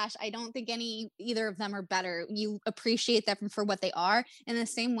like the Clash. I don't think either of them are better. You appreciate them for what they are. In the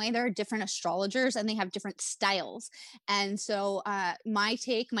same way, there are different astrologers and they have different styles. And so my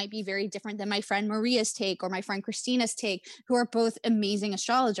take might be very different than my friend Maria's take or my friend Christina's take, who are both amazing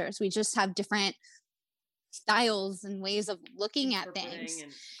astrologers. We just have different styles and ways of looking at things.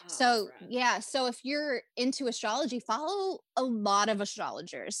 So yeah, so if you're into astrology, follow a lot of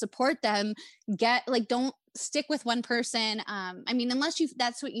astrologers, support them, don't stick with one person. I mean, unless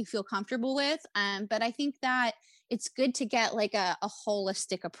that's what you feel comfortable with. But I think that it's good to get like a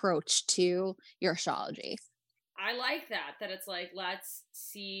holistic approach to your astrology. I like that it's like, let's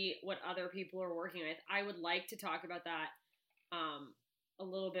see what other people are working with. I would like to talk about that a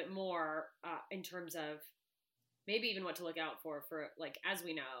little bit more in terms of maybe even what to look out for like, as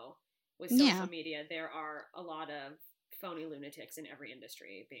we know, with social media, there are a lot of phony lunatics in every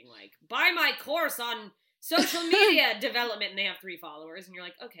industry being like, buy my course on social media development, and they have 3 followers, and you're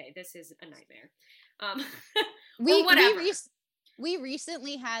like, okay, this is a nightmare. We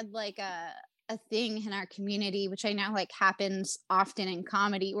recently had like a thing in our community, which I know like happens often in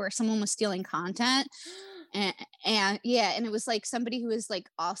comedy, where someone was stealing content. And it was like somebody who was like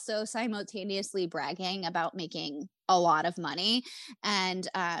also simultaneously bragging about making a lot of money and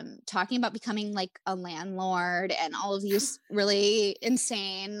talking about becoming like a landlord and all of these really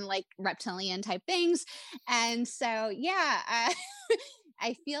insane like reptilian type things. And so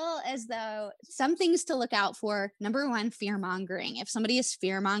I feel as though some things to look out for. Number 1, fear mongering. If somebody is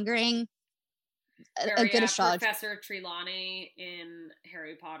fear mongering, a good astrologer, Professor Trelawney in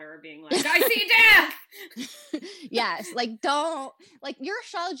Harry Potter being like, I see death. Yes, like don't, like your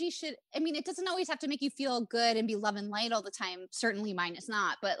astrology should, I mean, it doesn't always have to make you feel good and be love and light all the time. Certainly mine is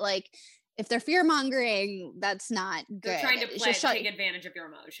not, but like if they're fear mongering, that's not good. They're trying to take advantage of your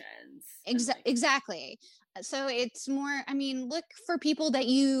emotions. Exactly. So it's more, I mean, look for people that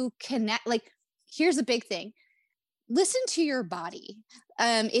you connect. Like, here's a big thing. Listen to your body.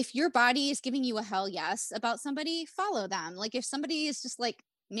 If your body is giving you a hell yes about somebody, follow them. Like if somebody is just like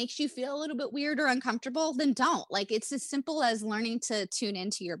makes you feel a little bit weird or uncomfortable, then don't. Like it's as simple as learning to tune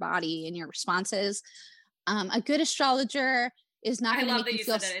into your body and your responses. A good astrologer is not going to make you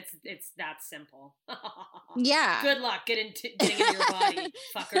feel. I love that you said that it's that simple. Yeah. Good luck getting into your body,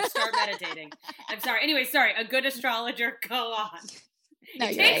 fucker. Start meditating. I'm sorry. Anyway, sorry. A good astrologer. Go on. No,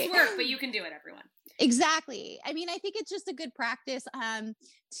 it takes work, but you can do it, everyone. Exactly. I mean, I think it's just a good practice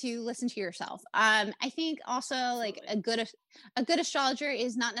to listen to yourself. I think also like a good astrologer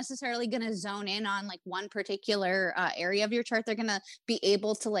is not necessarily going to zone in on like one particular area of your chart. They're going to be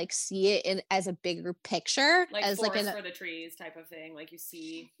able to like see it as a bigger picture, like as forest for the trees type of thing. Like you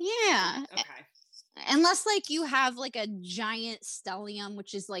see. Yeah. Okay. Unless like you have like a giant stellium,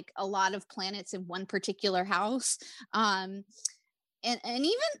 which is like a lot of planets in one particular house. And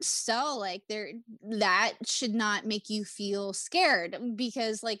even so, like that should not make you feel scared,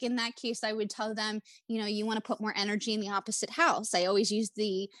 because like in that case, I would tell them, you want to put more energy in the opposite house. I always use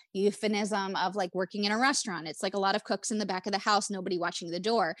the euphemism of like working in a restaurant. It's like a lot of cooks in the back of the house, nobody watching the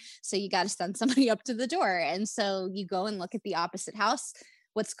door. So you got to send somebody up to the door. And so you go and look at the opposite house.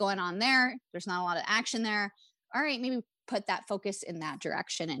 What's going on there? There's not a lot of action there. All right, maybe put that focus in that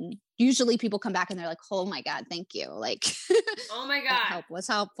direction. And usually people come back and they're like, oh my God, thank you. Like, oh my God, that help was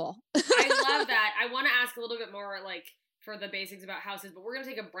helpful. I love that. I want to ask a little bit more like for the basics about houses, but we're going to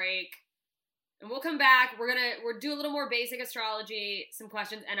take a break and we'll come back. We'll do a little more basic astrology, some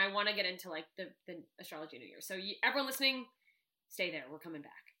questions. And I want to get into like the astrology new year. So everyone listening, stay there. We're coming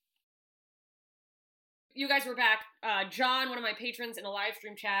back. You guys were back. John, one of my patrons in a live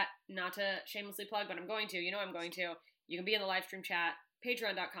stream chat, not to shamelessly plug, but I'm going to, I'm going to. You can be in the live stream chat,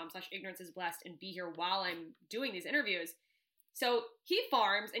 patreon.com/ignoranceisblessed, and be here while I'm doing these interviews. So he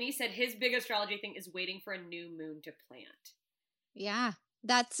farms, and he said his big astrology thing is waiting for a new moon to plant. Yeah,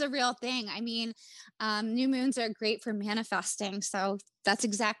 that's a real thing. I mean, new moons are great for manifesting. So that's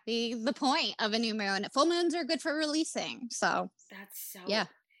exactly the point of a new moon. Full moons are good for releasing. So that's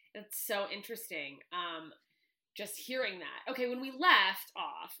so interesting. Just hearing that. Okay, when we left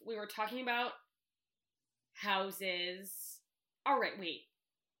off, we were talking about houses. All right, wait.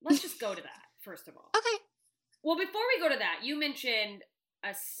 Let's just go to that, first of all. Okay. Well, before we go to that, you mentioned a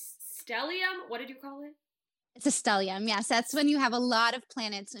stellium. What did you call it? It's a stellium. Yes, that's when you have a lot of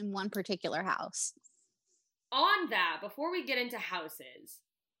planets in one particular house. on that, before we get into houses,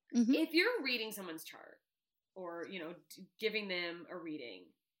 Mhm. if you're reading someone's chart or, you know, giving them a reading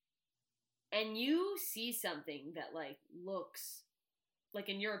and you see something that like looks like,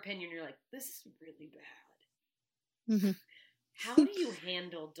 in your opinion, you're like, this is really bad. Mhm. How do you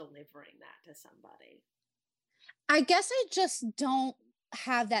handle delivering that to somebody? I guess I just don't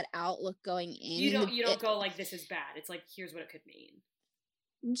have that outlook going in. You don't go like, this is bad. It's like, here's what it could mean.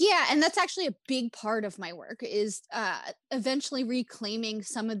 Yeah, and that's actually a big part of my work is eventually reclaiming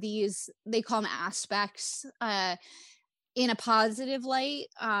some of these, they call them aspects, in a positive light.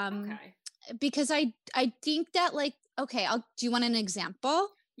 Okay. Because I think that, like, okay, do you want an example?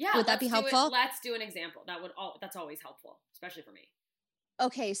 Yeah. Would that be helpful? Let's do an example. That's always helpful, especially for me.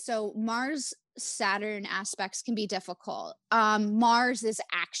 Okay, so Mars Saturn aspects can be difficult. Mars is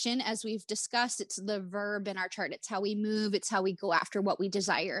action, as we've discussed. It's the verb in our chart. It's how we move. It's how we go after what we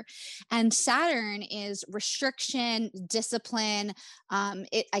desire. And Saturn is restriction, discipline.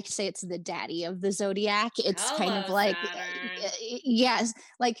 I say it's the daddy of the zodiac. It's kind of like, yes,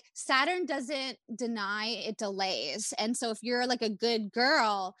 like Saturn doesn't deny, it delays. And so if you're like a good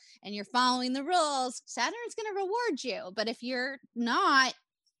girl and you're following the rules, Saturn's going to reward you. But if you're not,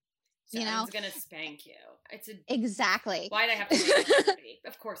 Saturn's gonna spank you. Exactly. Why'd I have to say that?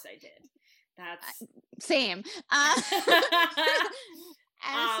 Of course I did. That's same. And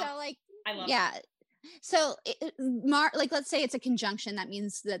so, like, I love it. So like, let's say it's a conjunction. That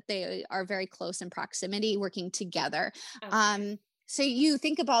means that they are very close in proximity, working together. Okay. So you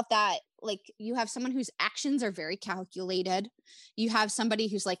think about that, like, you have someone whose actions are very calculated. You have somebody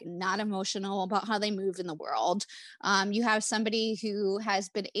who's like not emotional about how they move in the world. You have somebody who has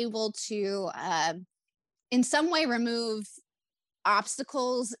been able to, in some way, remove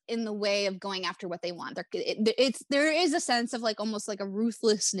obstacles in the way of going after what they want. There is a sense of like almost like a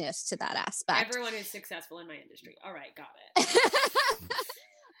ruthlessness to that aspect. Everyone who's successful in my industry. All right, got it.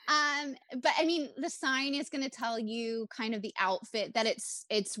 But I mean, the sign is going to tell you kind of the outfit that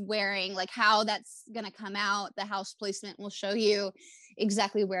it's wearing, like how that's going to come out. The house placement will show you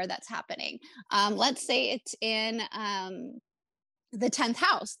exactly where that's happening. Let's say it's in the 10th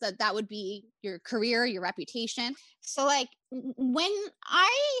house, that would be your career, your reputation. So like when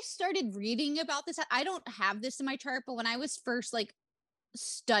I started reading about this, I don't have this in my chart, but when I was first like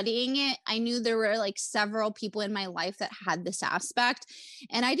studying it, I knew there were like several people in my life that had this aspect,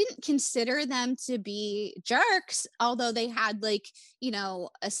 and I didn't consider them to be jerks, although they had like, you know,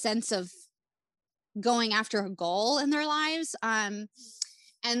 a sense of going after a goal in their lives. And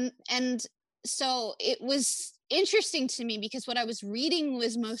so it was interesting to me because what I was reading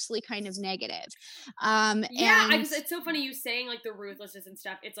was mostly kind of negative. It's so funny you saying like the ruthlessness and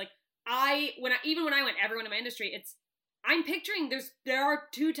stuff. It's like when I went, everyone in my industry, I'm picturing there are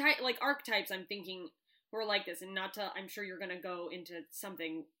two archetypes I'm thinking who are like this, and I'm sure you're gonna go into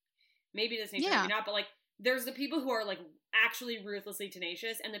something maybe this nature, maybe not, but like there's the people who are like actually ruthlessly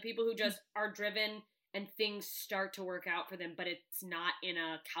tenacious, and the people who just are driven and things start to work out for them, but it's not in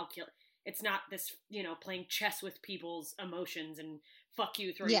a it's not this, you know, playing chess with people's emotions and fuck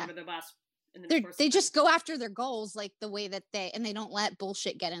you, throw you under the bus. They just go after their goals like the way that they don't let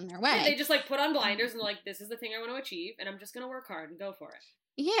bullshit get in their way. And they just like put on blinders and like, this is the thing I want to achieve, and I'm just going to work hard and go for it.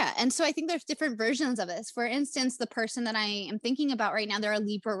 Yeah. And so I think there's different versions of this. For instance, the person that I am thinking about right now, they're a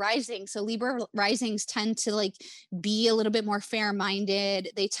Libra rising. So Libra risings tend to like be a little bit more fair-minded.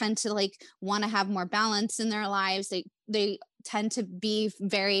 They tend to like want to have more balance in their lives. They tend to be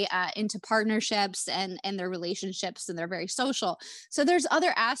very into partnerships and their relationships, and they're very social. So there's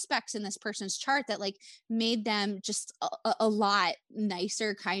other aspects in this person's chart that like made them just a lot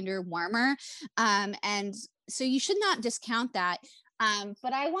nicer, kinder, warmer. And so you should not discount that.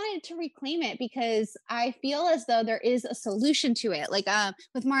 But I wanted to reclaim it because I feel as though there is a solution to it. Like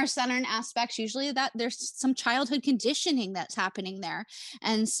with Mars Saturn aspects, usually that there's some childhood conditioning that's happening there.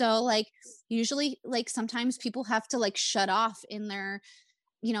 And so like usually like sometimes people have to like shut off in their,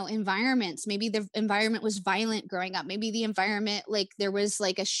 you know, environments. Maybe the environment was violent growing up. Maybe the environment, like there was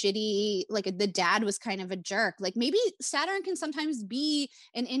like a shitty, like the dad was kind of a jerk. Like maybe Saturn can sometimes be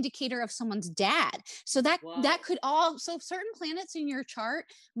an indicator of someone's dad. So that could so certain planets in your chart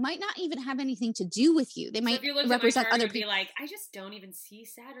might not even have anything to do with you. They might represent other people. Be like, I just don't even see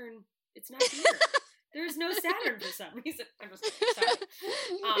Saturn. It's not here. There's no Saturn for some reason. I'm just sorry.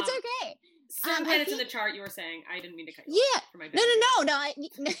 It's okay. Certain planets in the chart, you were saying. I didn't mean to cut you off. For my bad No. My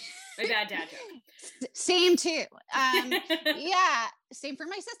bad dad joke. Same too. Yeah, same for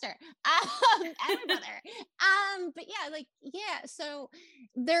my sister and my brother. But so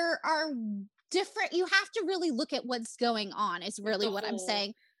there are different. You have to really look at what's going on. Is really what I'm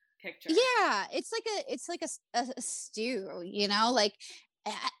saying. picture. Yeah, it's like a stew, you know, like I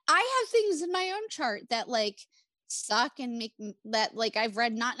have things in my own chart that like suck and that like I've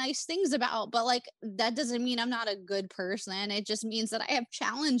read not nice things about, but like that doesn't mean I'm not a good person. It just means that I have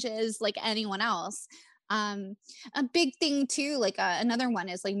challenges like anyone else. Um, a big thing too, like another one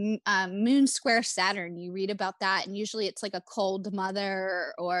is like Moon Square Saturn. You read about that, and usually it's like a cold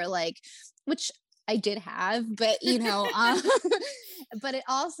mother or like, which I did have, but you know, but it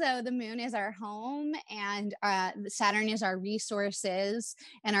also the moon is our home, and Saturn is our resources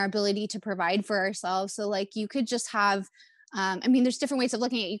and our ability to provide for ourselves. So like you could just have, I mean, there's different ways of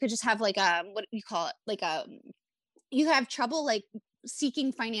looking at it. You could just have like what do you call it, like you have trouble like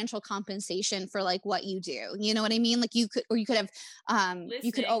seeking financial compensation for like what you do, you know what I mean? Like you could, or you could have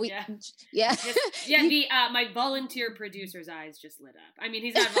you could always yeah yeah the my volunteer producer's eyes just lit up. I mean,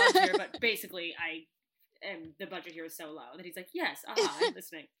 he's not volunteer, but basically and the budget here is so low that he's like, yes, I'm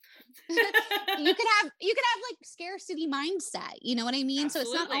listening. you could have like scarcity mindset, you know what I mean?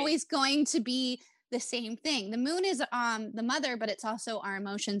 Absolutely. So it's not always going to be the same thing. The moon is the mother, but it's also our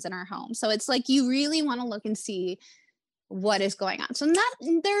emotions in our home. So it's like you really want to look and see what is going on. So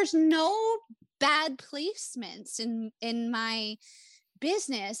there's no bad placements in my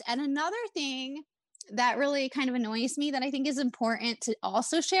business. And another thing that really kind of annoys me that I think is important to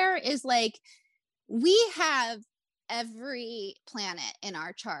also share is like we have every planet in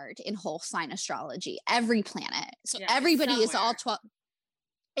our chart in whole sign astrology, every planet. So everybody is all 12.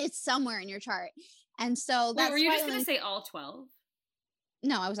 It's somewhere in your chart. And so that's were you just going to say all 12?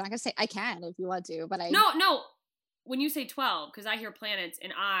 No, I was not going to say. I can if you want to, but No. When you say 12, because I hear planets,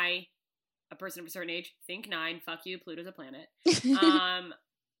 and I, a person of a certain age, think 9. Fuck you, Pluto's a planet.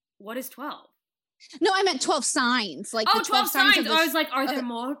 What is 12? No, I meant 12 signs. Like 12 signs. Of I was like, are there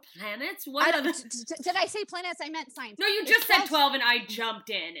more planets? What are did I say planets? I meant signs. No, you just said 12, and I jumped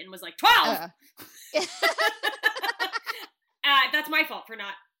in and was like, 12! That's my fault for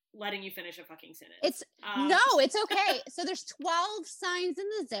not letting you finish a fucking sentence. No, it's okay. So there's 12 signs in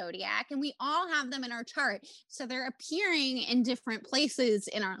the zodiac, and we all have them in our chart. So they're appearing in different places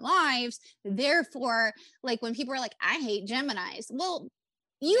in our lives. Therefore, like when people are like, I hate Geminis. Well,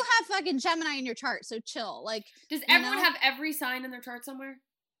 you have fucking Gemini in your chart, so chill. Like, does everyone have every sign in their chart somewhere?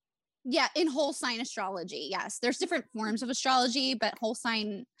 Yeah, in whole sign astrology. Yes. There's different forms of astrology, but whole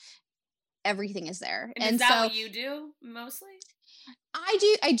sign, everything is there. And is that what you do mostly?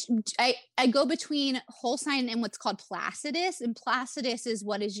 I go between whole sign and what's called Placidus, and Placidus is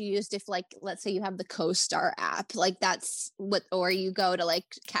what is used if, like, let's say you have the CoStar app, like that's what, or you go to like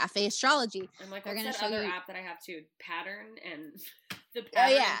Cafe Astrology. I'm like, what's that other app that I have too? Pattern and the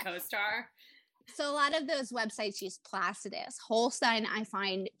Pattern and CoStar. So a lot of those websites use Placidus. Whole sign I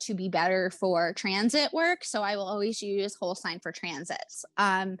find to be better for transit work, so I will always use whole sign for transits.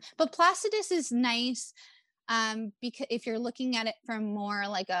 But Placidus is nice. Because if you're looking at it from more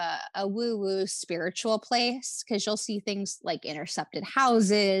like a woo-woo spiritual place, because you'll see things like intercepted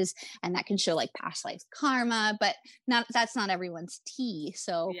houses, and that can show like past life karma, but that's not everyone's tea.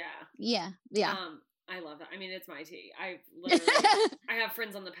 So yeah. I love that. I mean, it's my tea. I literally, I have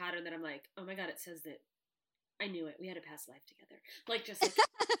friends on the Pattern that I'm like, oh my God, it says that I knew it. We had a past life together. Like, just like,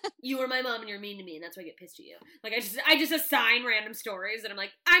 you were my mom and you're mean to me, and that's why I get pissed at you. Like, I just assign random stories, and I'm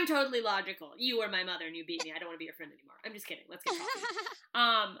like, I'm totally logical. You were my mother and you beat me. I don't want to be your friend anymore. I'm just kidding. Let's get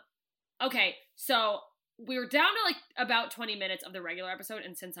talking. Okay, so we were down to like about 20 minutes of the regular episode,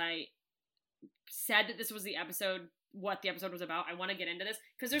 and since I said that this was the episode, what the episode was about, I want to get into this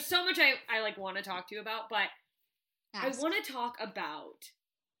because there's so much I like want to talk to you about, but I want to talk about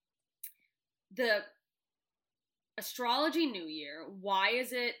the astrology new year. Why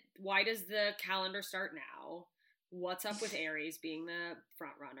does the calendar start now? What's up with Aries being the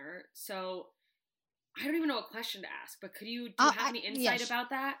front runner? So I don't even know what question to ask, but do you have any insight about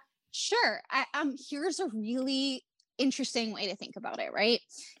that? Sure. Here's a really interesting way to think about it, right?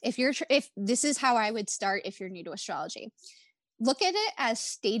 If this is how I would start if you're new to astrology, look at it as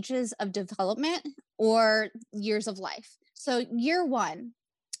stages of development or years of life. So year 1,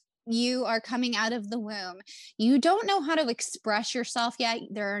 you are coming out of the womb. You don't know how to express yourself yet.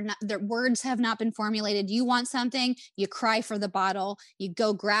 Their words have not been formulated. You want something, you cry for the bottle, you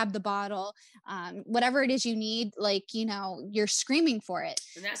go grab the bottle, whatever it is you need, like, you know, you're screaming for it.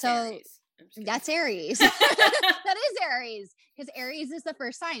 And that's Aries. That's Aries. That is Aries, because Aries is the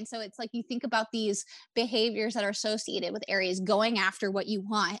first sign. So it's like you think about these behaviors that are associated with Aries: going after what you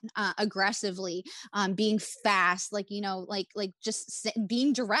want, aggressively, being fast, like, you know, like just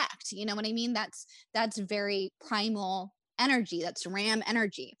being direct. You know what I mean? That's very primal energy. That's Ram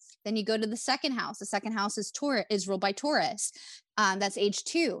energy. Then you go to the second house. The second house is ruled by Taurus. That's age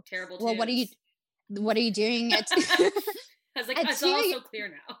 2. Terrible. Well, what are you doing at I was like, at it's 2, all so clear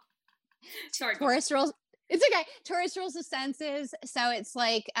now. Sorry. go on. Taurus rules. It's okay. Taurus rules the senses. So it's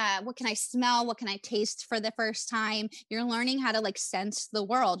like, what can I smell? What can I taste for the first time? You're learning how to like sense the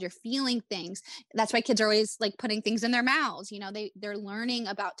world. You're feeling things. That's why kids are always like putting things in their mouths. You know, they're learning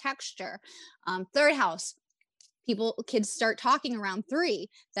about texture. Third house, kids start talking around 3.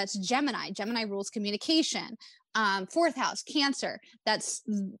 That's Gemini. Gemini rules communication. Fourth house, Cancer. That's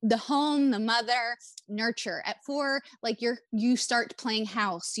the home, the mother, nurture. At 4, like you start playing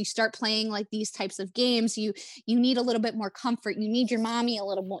house. You start playing like these types of games. You need a little bit more comfort. You need your mommy a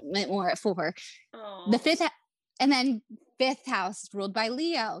little bit more at 4. Aw. The fifth, and then fifth house ruled by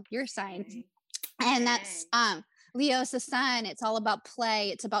Leo, your sign, Okay. and that's Leo's the sun. It's all about play.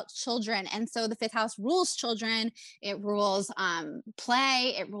 It's about children. And so the fifth house rules children. It rules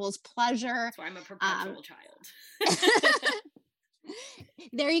play. It rules pleasure. That's why I'm a perpetual child.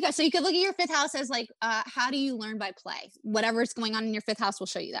 There you go. So you could look at your fifth house as like, how do you learn by play? Whatever's going on in your fifth house will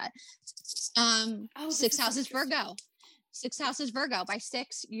show you that. Sixth house is Virgo. Sixth house is Virgo. By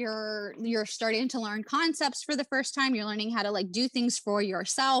 6, you're starting to learn concepts for the first time. You're learning how to like do things for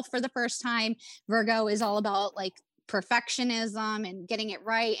yourself for the first time. Virgo is all about like perfectionism and getting it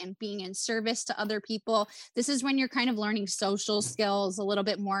right and being in service to other people. This is when you're kind of learning social skills a little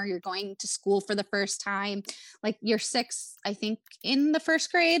bit more. You're going to school for the first time. Like you're 6, I think, in the first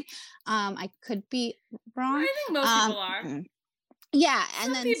grade. I could be wrong. I think most people are. Yeah, and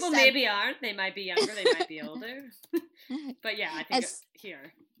Some then people maybe aren't. They might be younger. They might be older. But yeah, I think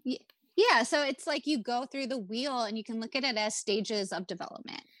here. Yeah, so it's like you go through the wheel and you can look at it as stages of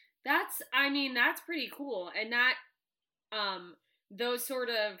development. That's pretty cool. And that, those sort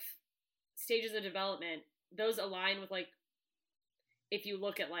of stages of development, those align with like, if you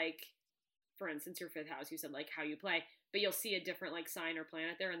look at like, for instance, your fifth house, you said like how you play, but you'll see a different like sign or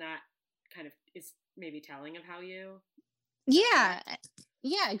planet there. And that kind of is maybe telling of how you. Yeah,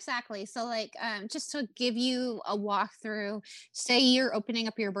 exactly. So like just to give you a walkthrough, say you're opening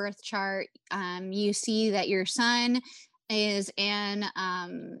up your birth chart, you see that your sun is in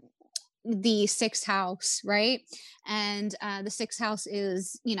the 6th house, right? And the 6th house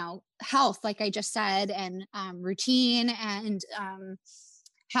is, health, like I just said, and routine, and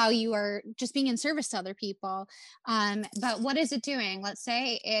how you are just being in service to other people. But what is it doing? Let's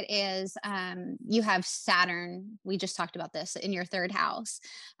say it is, you have Saturn. We just talked about this in your 3rd house.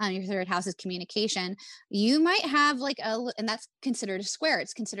 Your 3rd house is communication. You might have like and that's considered a square.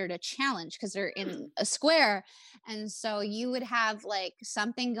 It's considered a challenge because they're in a square. And so you would have like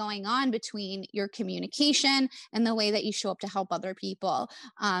something going on between your communication and the way that you show up to help other people.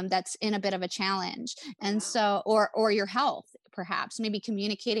 That's in a bit of a challenge. And so, or your health, perhaps maybe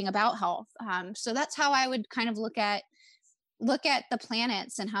communicating about health. So that's how I would kind of look at the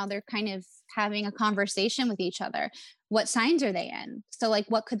planets and how they're kind of having a conversation with each other. What signs are they in? So like,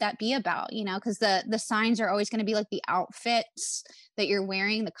 what could that be about? Because the signs are always going to be like the outfits that you're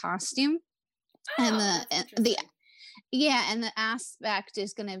wearing, the costume, and the aspect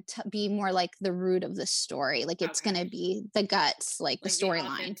is going to be more like the root of the story. Like it's going to be the guts, like the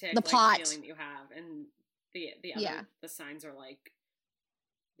storyline, the plot. Feeling that you have, and the signs are like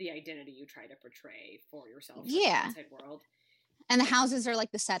the identity you try to portray for yourself in the outside world. And the houses are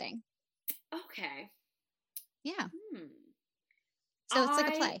like the setting. Okay. Yeah. So it's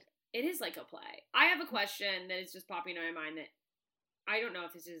like a play. It is like a play. I have a question that is just popping in my mind that I don't know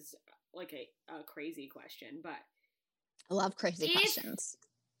if this is like a crazy question, but I love crazy questions.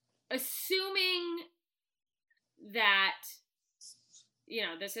 Assuming that,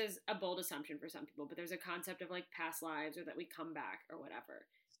 this is a bold assumption for some people, but there's a concept of like past lives or that we come back or whatever.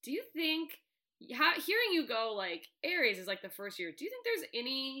 Do you think, hearing you go like Aries is like the first year, do you think there's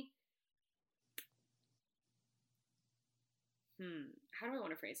any, how do I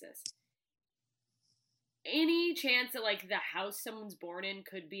want to phrase this? Any chance that like the house someone's born in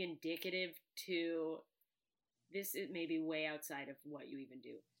could be indicative to, this is maybe way outside of what you even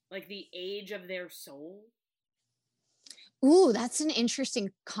do, like the age of their soul? Ooh, that's an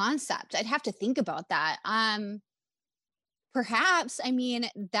interesting concept. I'd have to think about that. Perhaps, I mean,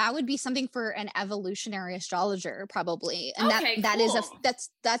 that would be something for an evolutionary astrologer, probably. And that is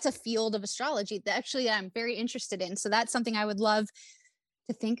that's a field of astrology that actually I'm very interested in. So that's something I would love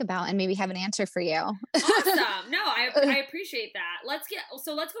to think about and maybe have an answer for you. Awesome. No, I appreciate that. Let's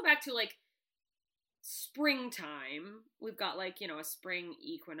go back to like springtime. We've got like, a spring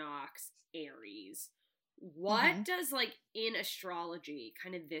equinox, Aries. What does like in astrology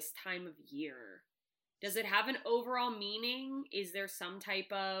kind of this time of year Does it have an overall meaning? Is there some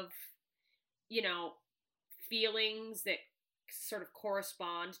type of, feelings that sort of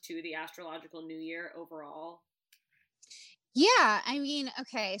correspond to the astrological new year overall? Yeah, I mean,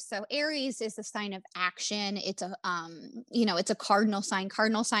 okay, so Aries is the sign of action. It's a it's a cardinal sign.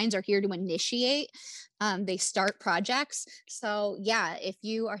 Cardinal signs are here to initiate. They start projects. So yeah, if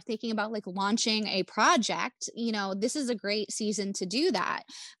you are thinking about like launching a project, this is a great season to do that.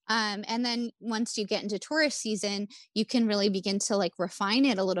 And then once you get into Taurus season, you can really begin to like refine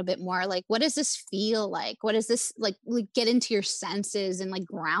it a little bit more. Like, what does this feel like? What is this like get into your senses and like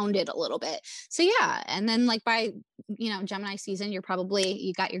ground it a little bit. So yeah, and then like by Gemini season, you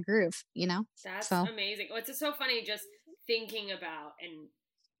got your groove, That's so amazing. Well, it's so funny just thinking about, and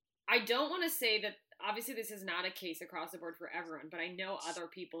I don't want to say that obviously this is not a case across the board for everyone, but I know other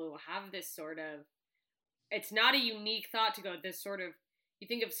people who have this sort of, it's not a unique thought to go this sort of, you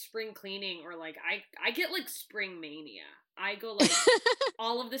think of spring cleaning or like, I get like spring mania. I go like,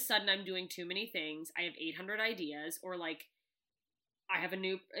 all of a sudden I'm doing too many things. I have 800 ideas, or like I have a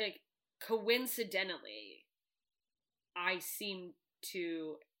new, like coincidentally, I seem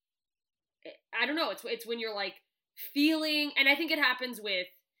to, I don't know, it's when you're like feeling, and I think it happens with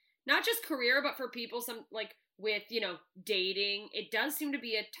not just career, but for people, some like with, dating, it does seem to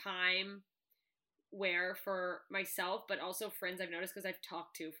be a time where for myself, but also friends I've noticed, because I've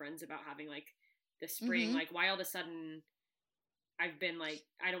talked to friends about having like the spring, like why all of a sudden I've been like,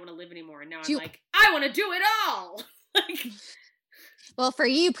 I don't want to live anymore. And now I'm like, I want to do it all. Like, well, for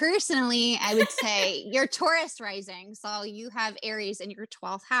you personally, I would say you're Taurus rising. So you have Aries in your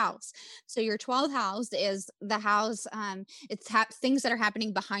 12th house. So your 12th house is the house. It's things that are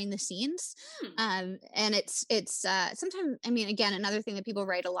happening behind the scenes. And it's sometimes, I mean, again, another thing that people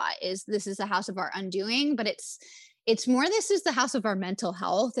write a lot is this is the house of our undoing, but it's more, this is the house of our mental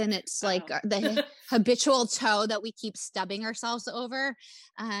health. And it's like the habitual toe that we keep stubbing ourselves over.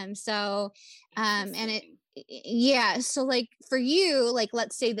 And yeah, so like for you, like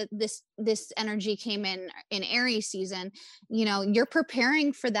let's say that this energy came in Aries season, you're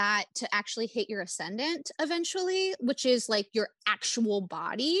preparing for that to actually hit your ascendant eventually, which is like your actual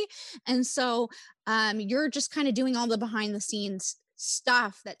body. And so you're just kind of doing all the behind the scenes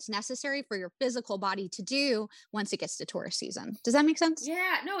stuff that's necessary for your physical body to do once it gets to Taurus season. Does that make sense?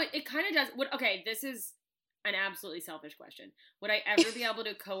 Yeah, no, it kind of does. Okay, this is an absolutely selfish question. Would I ever be able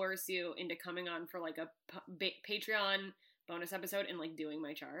to coerce you into coming on for like a Patreon bonus episode and like doing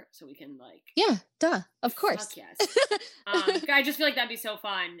my chart so we can like? Yeah, duh, of course. Fuck yes. I just feel like that'd be so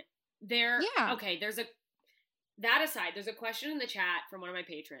fun. Okay, that aside, there's a question in the chat from one of my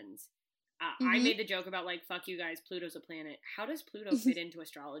patrons. I made the joke about like, fuck you guys, Pluto's a planet. How does Pluto fit into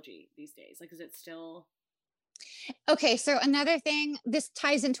astrology these days? Like, is it still... Okay, so another thing, this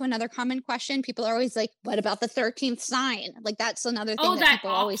ties into another common question. People are always like, what about the 13th sign? Like, that's another thing that people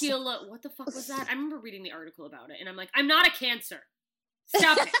always say. What the fuck was that? I remember reading the article about it, and I'm like, I'm not a Cancer.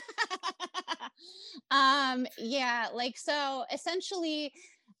 Stop it. Yeah, like, so essentially,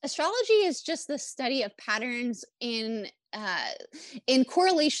 astrology is just the study of patterns in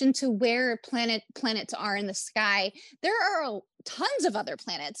correlation to where planets are in the sky. There are tons of other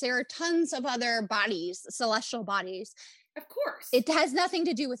planets. There are tons of other bodies, celestial bodies. Of course. It has nothing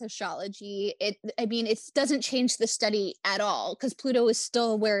to do with astrology. It doesn't change the study at all because Pluto is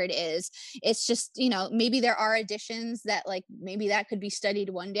still where it is. It's just, maybe there are additions that like, maybe that could be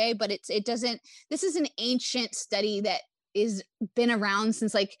studied one day, but it doesn't, this is an ancient study that is been around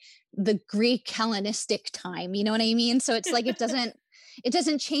since like the Greek Hellenistic time. You know what I mean? So it's like, it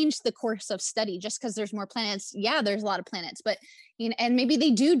doesn't change the course of study just because there's more planets. Yeah, there's a lot of planets, but and maybe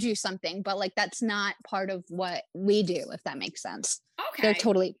they do something, but like that's not part of what we do, if that makes sense. Okay. They're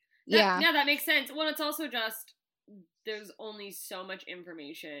totally yeah. Yeah, that makes sense. Well, it's also just there's only so much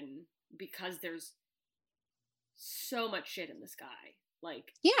information because there's so much shit in the sky.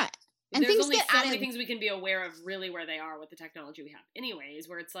 Like, yeah. And there's only so many things we can be aware of really where they are with the technology we have anyways,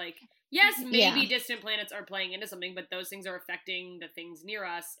 where it's like, yes, maybe distant planets are playing into something, but those things are affecting the things near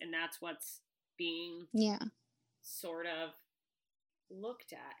us, and that's what's being sort of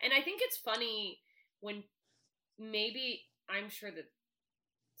looked at. And I think it's funny when maybe, I'm sure that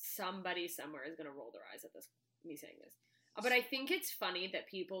somebody somewhere is going to roll their eyes at me saying this, but I think it's funny that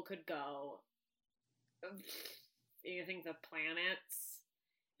people could go, you think the planets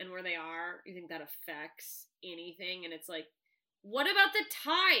and where they are, you think that affects anything? And it's like, what about the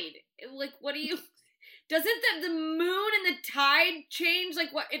tide? Like, what do you... Doesn't the moon and the tide change?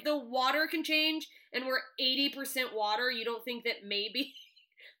 Like, what if the water can change and we're 80% water? You don't think that maybe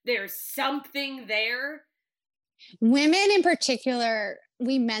there's something there? Women in particular,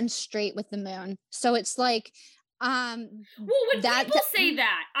 we menstruate with the moon. So it's like, Well, when people say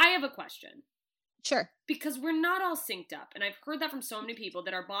that, I have a question. Sure. Because we're not all synced up. And I've heard that from so many people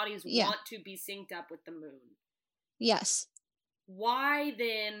that our bodies want to be synced up with the moon. Yes. Why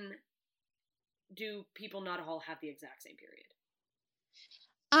then do people not all have the exact same period?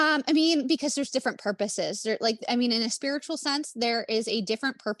 I mean, because there's different purposes. In a spiritual sense, there is a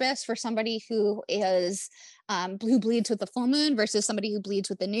different purpose for somebody who is who bleeds with the full moon versus somebody who bleeds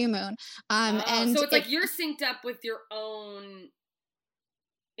with the new moon. And so it's like you're synced up with your own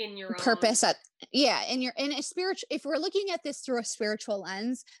purpose in a spiritual. If we're looking at this through a spiritual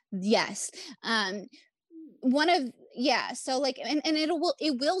lens, yes. So like and it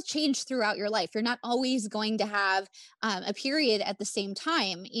will change throughout your life. You're not always going to have a period at the same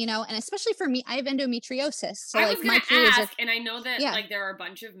time, and especially for me, I have endometriosis, so I like was my gonna periods ask, and I know that like there are a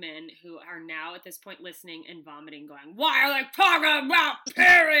bunch of men who are now at this point listening and vomiting, going, why are they talking about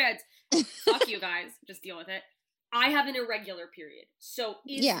periods? Fuck you guys, just deal with it. I have an irregular period, so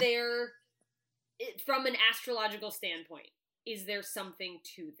is there, from an astrological standpoint, is there something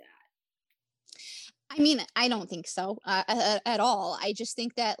to that? I mean, I don't think so at all. I just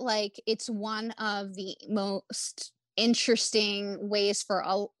think that like it's one of the most interesting ways for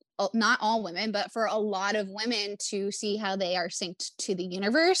not all women, but for a lot of women to see how they are synced to the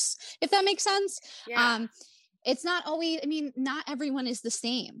universe, if that makes sense. Yeah. It's not always, not everyone is the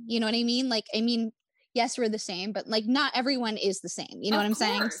same. You know what I mean? Like, yes, we're the same, but like not everyone is the same. You know what I'm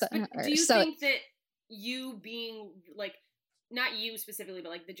saying? So, do you think that you being like, not you specifically,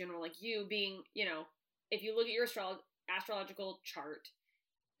 but like the general, like you being, if you look at your astrological chart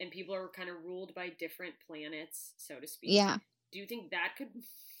and people are kind of ruled by different planets, so to speak. Yeah. Do you think that could,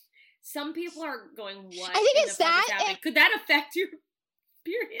 some people are going, what? I think it's that. Could that affect your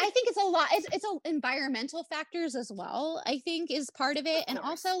period? I think it's a lot. It's environmental factors as well, I think, is part of it. And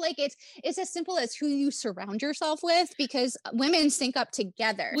also like it's as simple as who you surround yourself with, because women sync up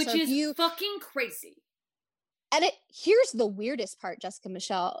together. Which is fucking crazy. And here's the weirdest part, Jessica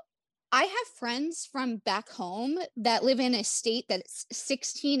Michelle. I have friends from back home that live in a state that's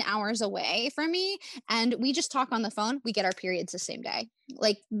 16 hours away from me, and we just talk on the phone. We get our periods the same day.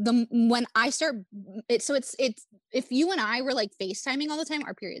 Like when I start, it's if you and I were like FaceTiming all the time,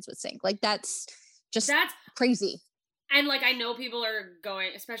 our periods would sync. Like that's crazy. And like I know people are going,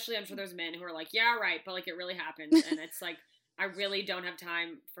 especially I'm sure there's men who are like, yeah, right, but like it really happens, and it's like I really don't have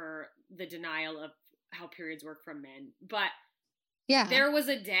time for the denial of how periods work from men, but. Yeah. There was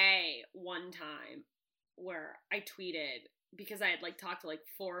a day one time where I tweeted, because I had like talked to like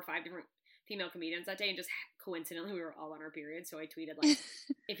 4 or 5 different female comedians that day, and just coincidentally we were all on our period. So I tweeted like,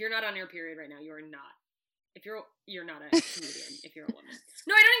 if you're not on your period right now, you're not a comedian if you're a woman.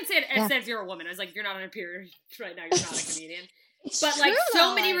 No, I don't even say it as you're a woman. I was like, if you're not on a period right now, you're not a comedian. But like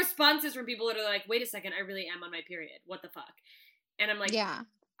so many responses from people that are like, wait a second, I really am on my period. What the fuck? And I'm like, I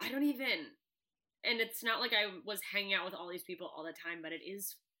don't even. And it's not like I was hanging out with all these people all the time, but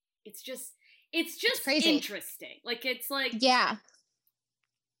it's just crazy. Interesting. Like, it's like, yeah.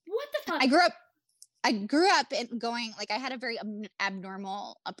 What the fuck? I grew up going, like, I had a very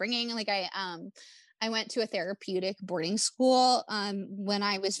abnormal upbringing. Like I went to a therapeutic boarding school, when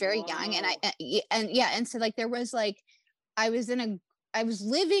I was very young, and so like, there was like, I was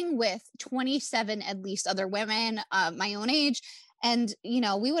living with 27 at least other women, my own age. And,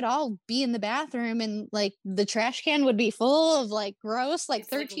 we would all be in the bathroom, and like the trash can would be full of like gross, like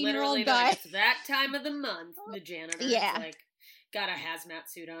 13-year-old guys. Like, it's that time of the month. The janitor is like, got a hazmat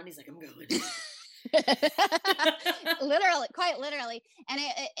suit on. He's like, I'm going. Literally, quite literally. And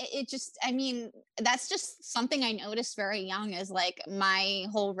it just, that's just something I noticed very young, is like my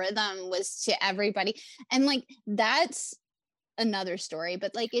whole rhythm was to everybody. And like, that's another story,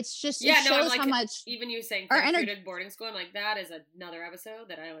 but like it shows like, how much, even you saying therapeutic boarding school, I'm like, that is another episode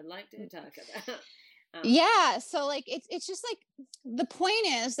that I would like to talk about. So like it's just like, the point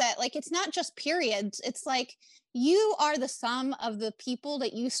is that like it's not just periods, it's like you are the sum of the people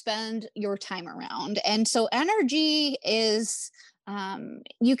that you spend your time around. And so energy is,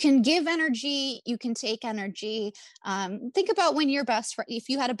 you can give energy, you can take energy. Think about when your if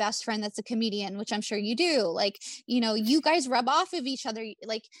you had a best friend that's a comedian, which I'm sure you do, like, you guys rub off of each other.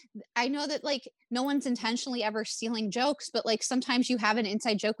 Like, I know that like no one's intentionally ever stealing jokes, but like sometimes you have an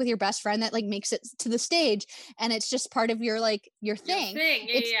inside joke with your best friend that like makes it to the stage, and it's just part of your like your thing.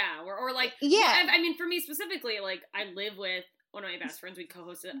 Or like, well, for me specifically, like I live with one of my best friends. We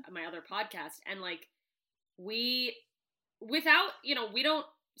co-hosted my other podcast, and like without, we don't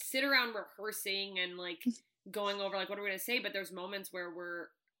sit around rehearsing and like going over like what are we gonna say, but there's moments where we're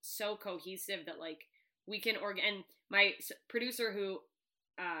so cohesive that like we can and my producer, who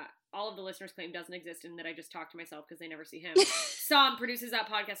all of the listeners claim doesn't exist and that I just talk to myself because they never see him, Sam produces that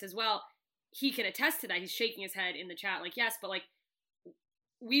podcast as well. He can attest to that. He's shaking his head in the chat like, yes, but like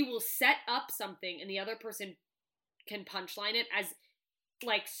we will set up something and the other person can punchline it as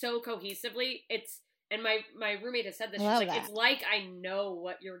like so cohesively. And my roommate has said this. She's like, it's like I know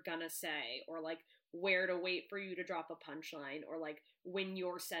what you're gonna say, or like where to wait for you to drop a punchline, or like when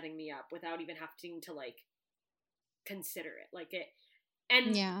you're setting me up without even having to like consider it. Like it,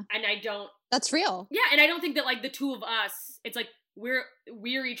 and I don't. That's real. Yeah, and I don't think that like the two of us, it's like we're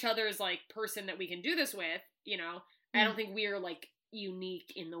each other's like person that we can do this with. You know, I don't think we're like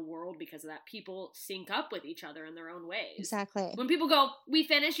unique in the world because of that. People sync up with each other in their own ways. Exactly. When people go, we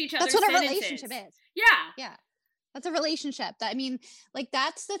finish each other's sentences. That's what a relationship is. Yeah. That's a relationship. I mean, like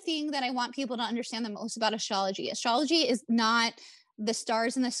that's the thing that I want people to understand the most about astrology. Astrology is not the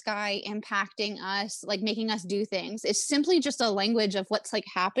stars in the sky impacting us, like making us do things. It's simply just a language of what's like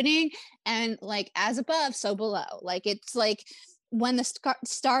happening, and like as above, so below. Like it's like when the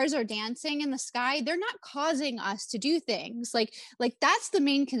stars are dancing in the sky, they're not causing us to do things. Like that's the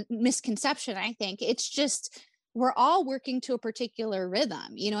main misconception, I think. It's just, we're all working to a particular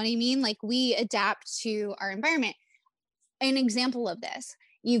rhythm. You know what I mean? Like we adapt to our environment. An example of this,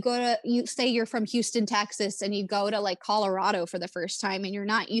 you say you're from Houston, Texas, and you go to like Colorado for the first time and you're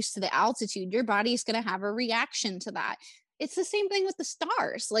not used to the altitude, your body's going to have a reaction to that. It's the same thing with the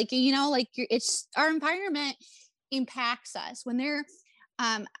stars. Like, you know, like it's our environment impacts us. When they're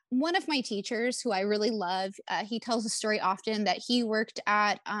one of my teachers who I really love, he tells a story often that he worked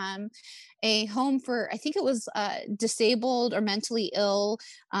at a home for, I think it was disabled or mentally ill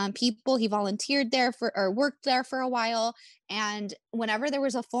people. He volunteered there or worked there for a while. And whenever there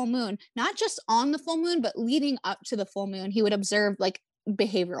was a full moon, not just on the full moon, but leading up to the full moon, he would observe like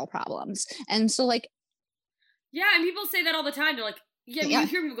behavioral problems. And so like, yeah, and people say that all the time. They're like, yeah, you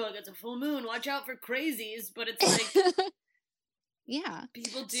hear people go, like, it's a full moon, watch out for crazies, but it's like, yeah,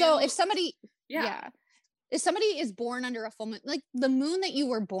 people do. So if somebody, if somebody is born under a full moon, like the moon that you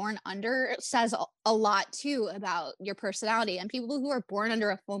were born under says a lot too about your personality. And people who are born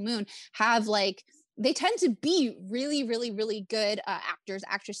under a full moon have like, they tend to be really, really, really good actors,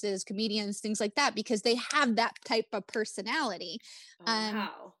 actresses, comedians, things like that, because they have that type of personality.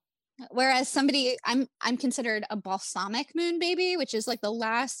 Wow. Whereas somebody, I'm considered a balsamic moon baby, which is like the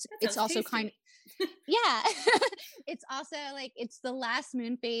last, it's also tasty. Kind of, yeah, it's also like, it's the last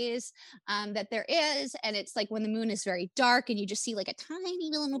moon phase that there is. And it's like when the moon is very dark and you just see like a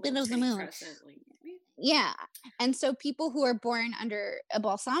tiny little bit of the moon. Crescent, like, yeah. And so people who are born under a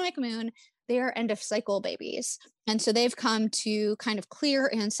balsamic moon, they are end of cycle babies. And so they've come to kind of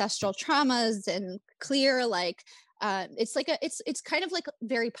clear ancestral traumas and clear like, it's like it's kind of like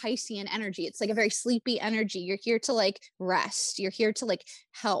very Piscean energy. It's like a very sleepy energy. You're here to like rest. You're here to like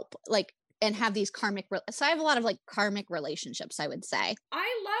help, like, and have these karmic. So I have a lot of like karmic relationships, I would say.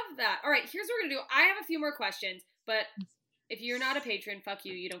 I love that. All right, here's what we're gonna do. I have a few more questions, but if you're not a patron, fuck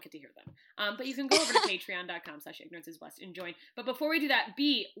you. You don't get to hear them. But you can go over to patreon.com/ignoranceisblessed and join. But before we do that,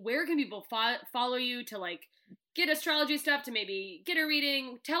 B, where can people follow you to like get astrology stuff, to maybe get a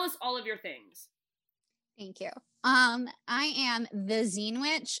reading? Tell us all of your things. Thank you. I am the Zine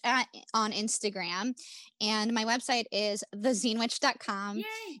Witch on Instagram, and my website is thezinewitch.com.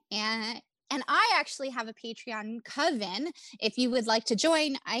 Yay. And I actually have a Patreon coven. If you would like to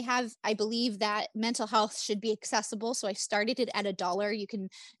join, I believe that mental health should be accessible. So I started it at $1. You can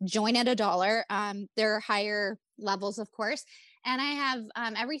join at $1. There are higher levels, of course. And I have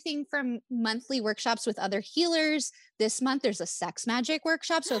everything from monthly workshops with other healers. This month, there's a sex magic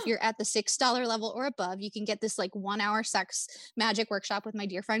workshop. So if you're at the $6 level or above, you can get this like 1 hour sex magic workshop with my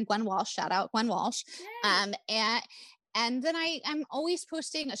dear friend, Gwen Walsh. Shout out Gwen Walsh. And then I'm always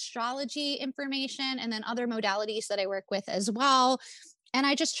posting astrology information and then other modalities that I work with as well. And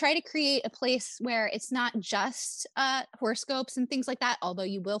I just try to create a place where it's not just horoscopes and things like that, although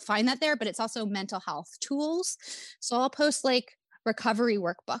you will find that there, but it's also mental health tools. So I'll post like recovery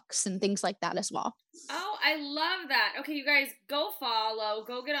workbooks and things like that as well. Oh, I love that. Okay, you guys, go follow,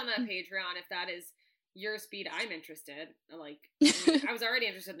 go get on that Patreon if that is your speed. I'm interested. Like, I was already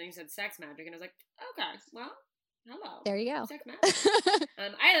interested, and then you said sex magic, and I was like, okay, well, hello. There you go. Sex magic.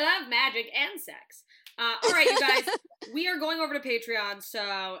 I love magic and sex. All right, you guys, we are going over to Patreon,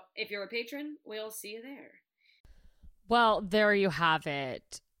 so if you're a patron, we'll see you there. Well, there you have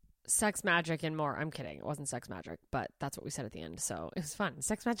it. Sex magic and more. I'm kidding. It wasn't sex magic, but that's what we said at the end, so it was fun.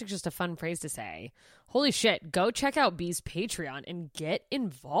 Sex magic is just a fun phrase to say. Holy shit. Go check out B's Patreon and get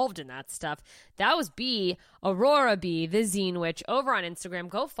involved in that stuff. That was B, Aurora B, the Zine Witch, over on Instagram.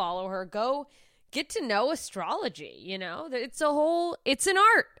 Go follow her. Go get to know astrology, you know? It's an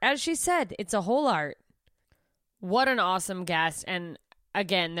art. As she said, it's a whole art. What an awesome guest. And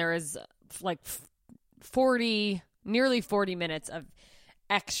again, there is like nearly 40 minutes of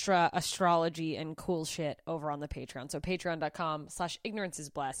extra astrology and cool shit over on the Patreon. So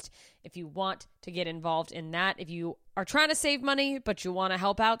patreon.com/ignoranceisblessed. If you want to get involved in that, if you are trying to save money, but you want to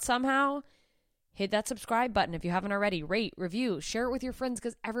help out somehow, hit that subscribe button if you haven't already. Rate, review, share it with your friends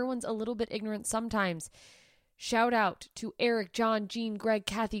because everyone's a little bit ignorant sometimes. Shout out to Eric, John, Jean, Greg,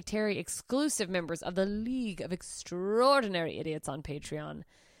 Kathy, Terry, exclusive members of the League of Extraordinary Idiots on Patreon.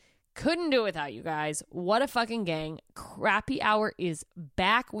 Couldn't do it without you guys. What a fucking gang. Crappy Hour is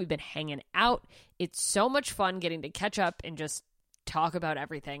back. We've been hanging out. It's so much fun getting to catch up and just talk about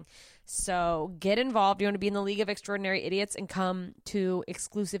everything. So get involved. You want to be in the League of Extraordinary Idiots and come to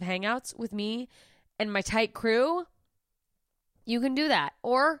exclusive hangouts with me and my tight crew? You can do that.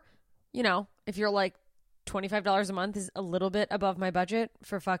 Or, you know, if you're like $25 a month is a little bit above my budget,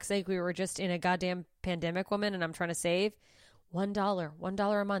 for fuck's sake, we were just in a goddamn pandemic, woman, and I'm trying to save.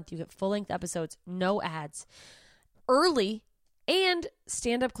 $1 a month. You get full-length episodes, no ads, early, and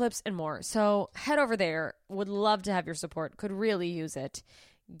stand-up clips and more. So head over there. Would love to have your support. Could really use it.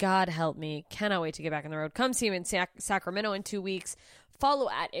 God help me. Cannot wait to get back on the road. Come see me in Sacramento in 2 weeks. Follow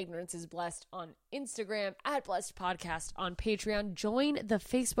at Ignorance is Blessed on Instagram, at Blessed Podcast on Patreon. Join the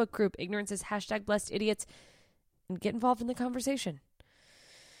Facebook group, Ignorance is #BlessedIdiots, and get involved in the conversation.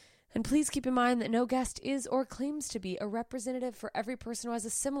 And please keep in mind that no guest is or claims to be a representative for every person who has a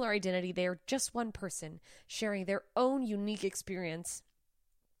similar identity. They are just one person sharing their own unique experience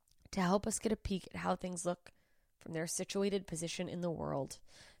to help us get a peek at how things look from their situated position in the world.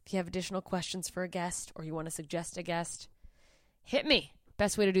 If you have additional questions for a guest or you want to suggest a guest, hit me.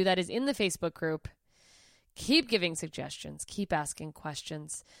 Best way to do that is in the Facebook group. Keep giving suggestions. Keep asking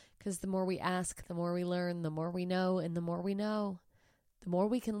questions. Because the more we ask, the more we learn, the more we know, and the more we know, the more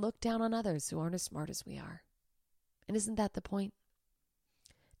we can look down on others who aren't as smart as we are. And isn't that the point?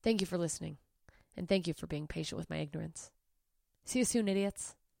 Thank you for listening. And thank you for being patient with my ignorance. See you soon,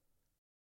 idiots.